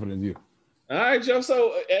feel as confident as you. All right, Joe.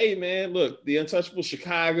 So, hey, man, look, The Untouchable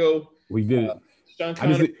Chicago. We did it. Sean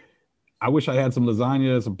Connery. I wish I had some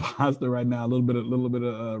lasagna, some pasta right now, a little bit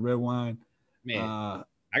of red wine. Man,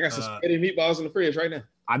 I got some spaghetti meatballs in the fridge right now.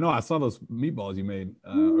 I know. I saw those meatballs you made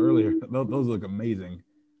earlier. Those look amazing,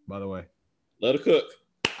 by the way. Let her cook.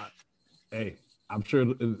 Hey, I'm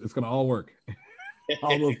sure it's gonna all work.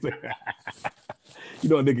 All those things. You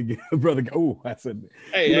know, a nigga, brother. Oh, I said.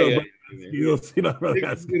 Hey, brother.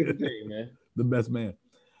 That's beautiful thing, man. The best man.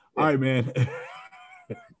 Yeah. All right, man.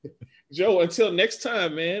 Joe, until next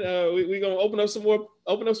time, man. We're gonna open up some more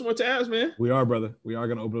tabs, man. We are, brother. We are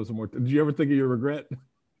gonna open up some more. Did you ever think of your regret?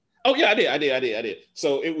 Oh yeah, I did.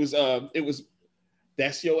 So it was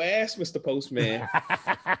that's your ass, Mr. Postman.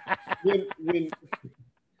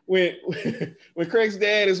 when Craig's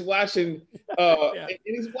dad is watching and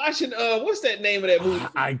he's watching what's that name of that movie?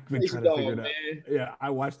 I've been trying to figure it out. Man. Yeah,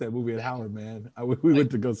 I watched that movie at Howard, man. We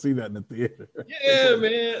went to go see that in the theater. Yeah,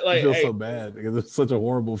 man. Like, I feel so bad because it's such a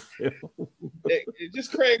horrible film.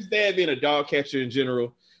 Just Craig's dad being a dog catcher in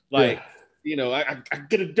general. Like, you know, I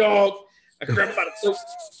get a dog, I grab him by the throat.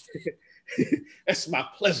 That's my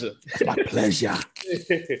pleasure. That's my pleasure.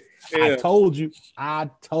 I told you.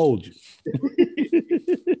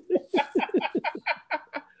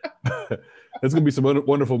 There's gonna be some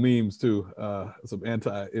wonderful memes too. Some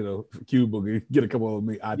Cube will get a couple of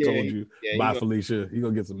me. I told you. Bye, Felicia. You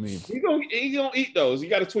gonna get some memes. He gonna eat those. You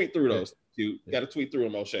got to tweet through those. You got to tweet through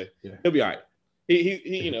them, O'Shea. Yeah. He'll be all right.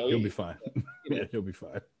 He'll be fine. He'll be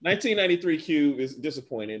fine. 1993 Cube is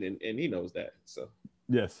disappointed, and he knows that. So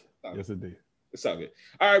yes, indeed. It's all good.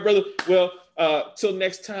 All right, brother. Well, till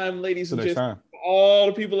next time, ladies and gentlemen. All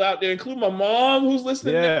the people out there, including my mom who's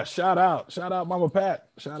listening. Yeah, now. Shout out, Mama Pat.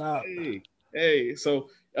 Shout out. Hey. So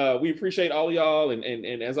we appreciate all of y'all,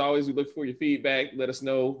 and as always, we look for your feedback. Let us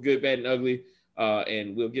know, good, bad, and ugly,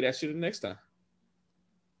 and we'll get at you the next time.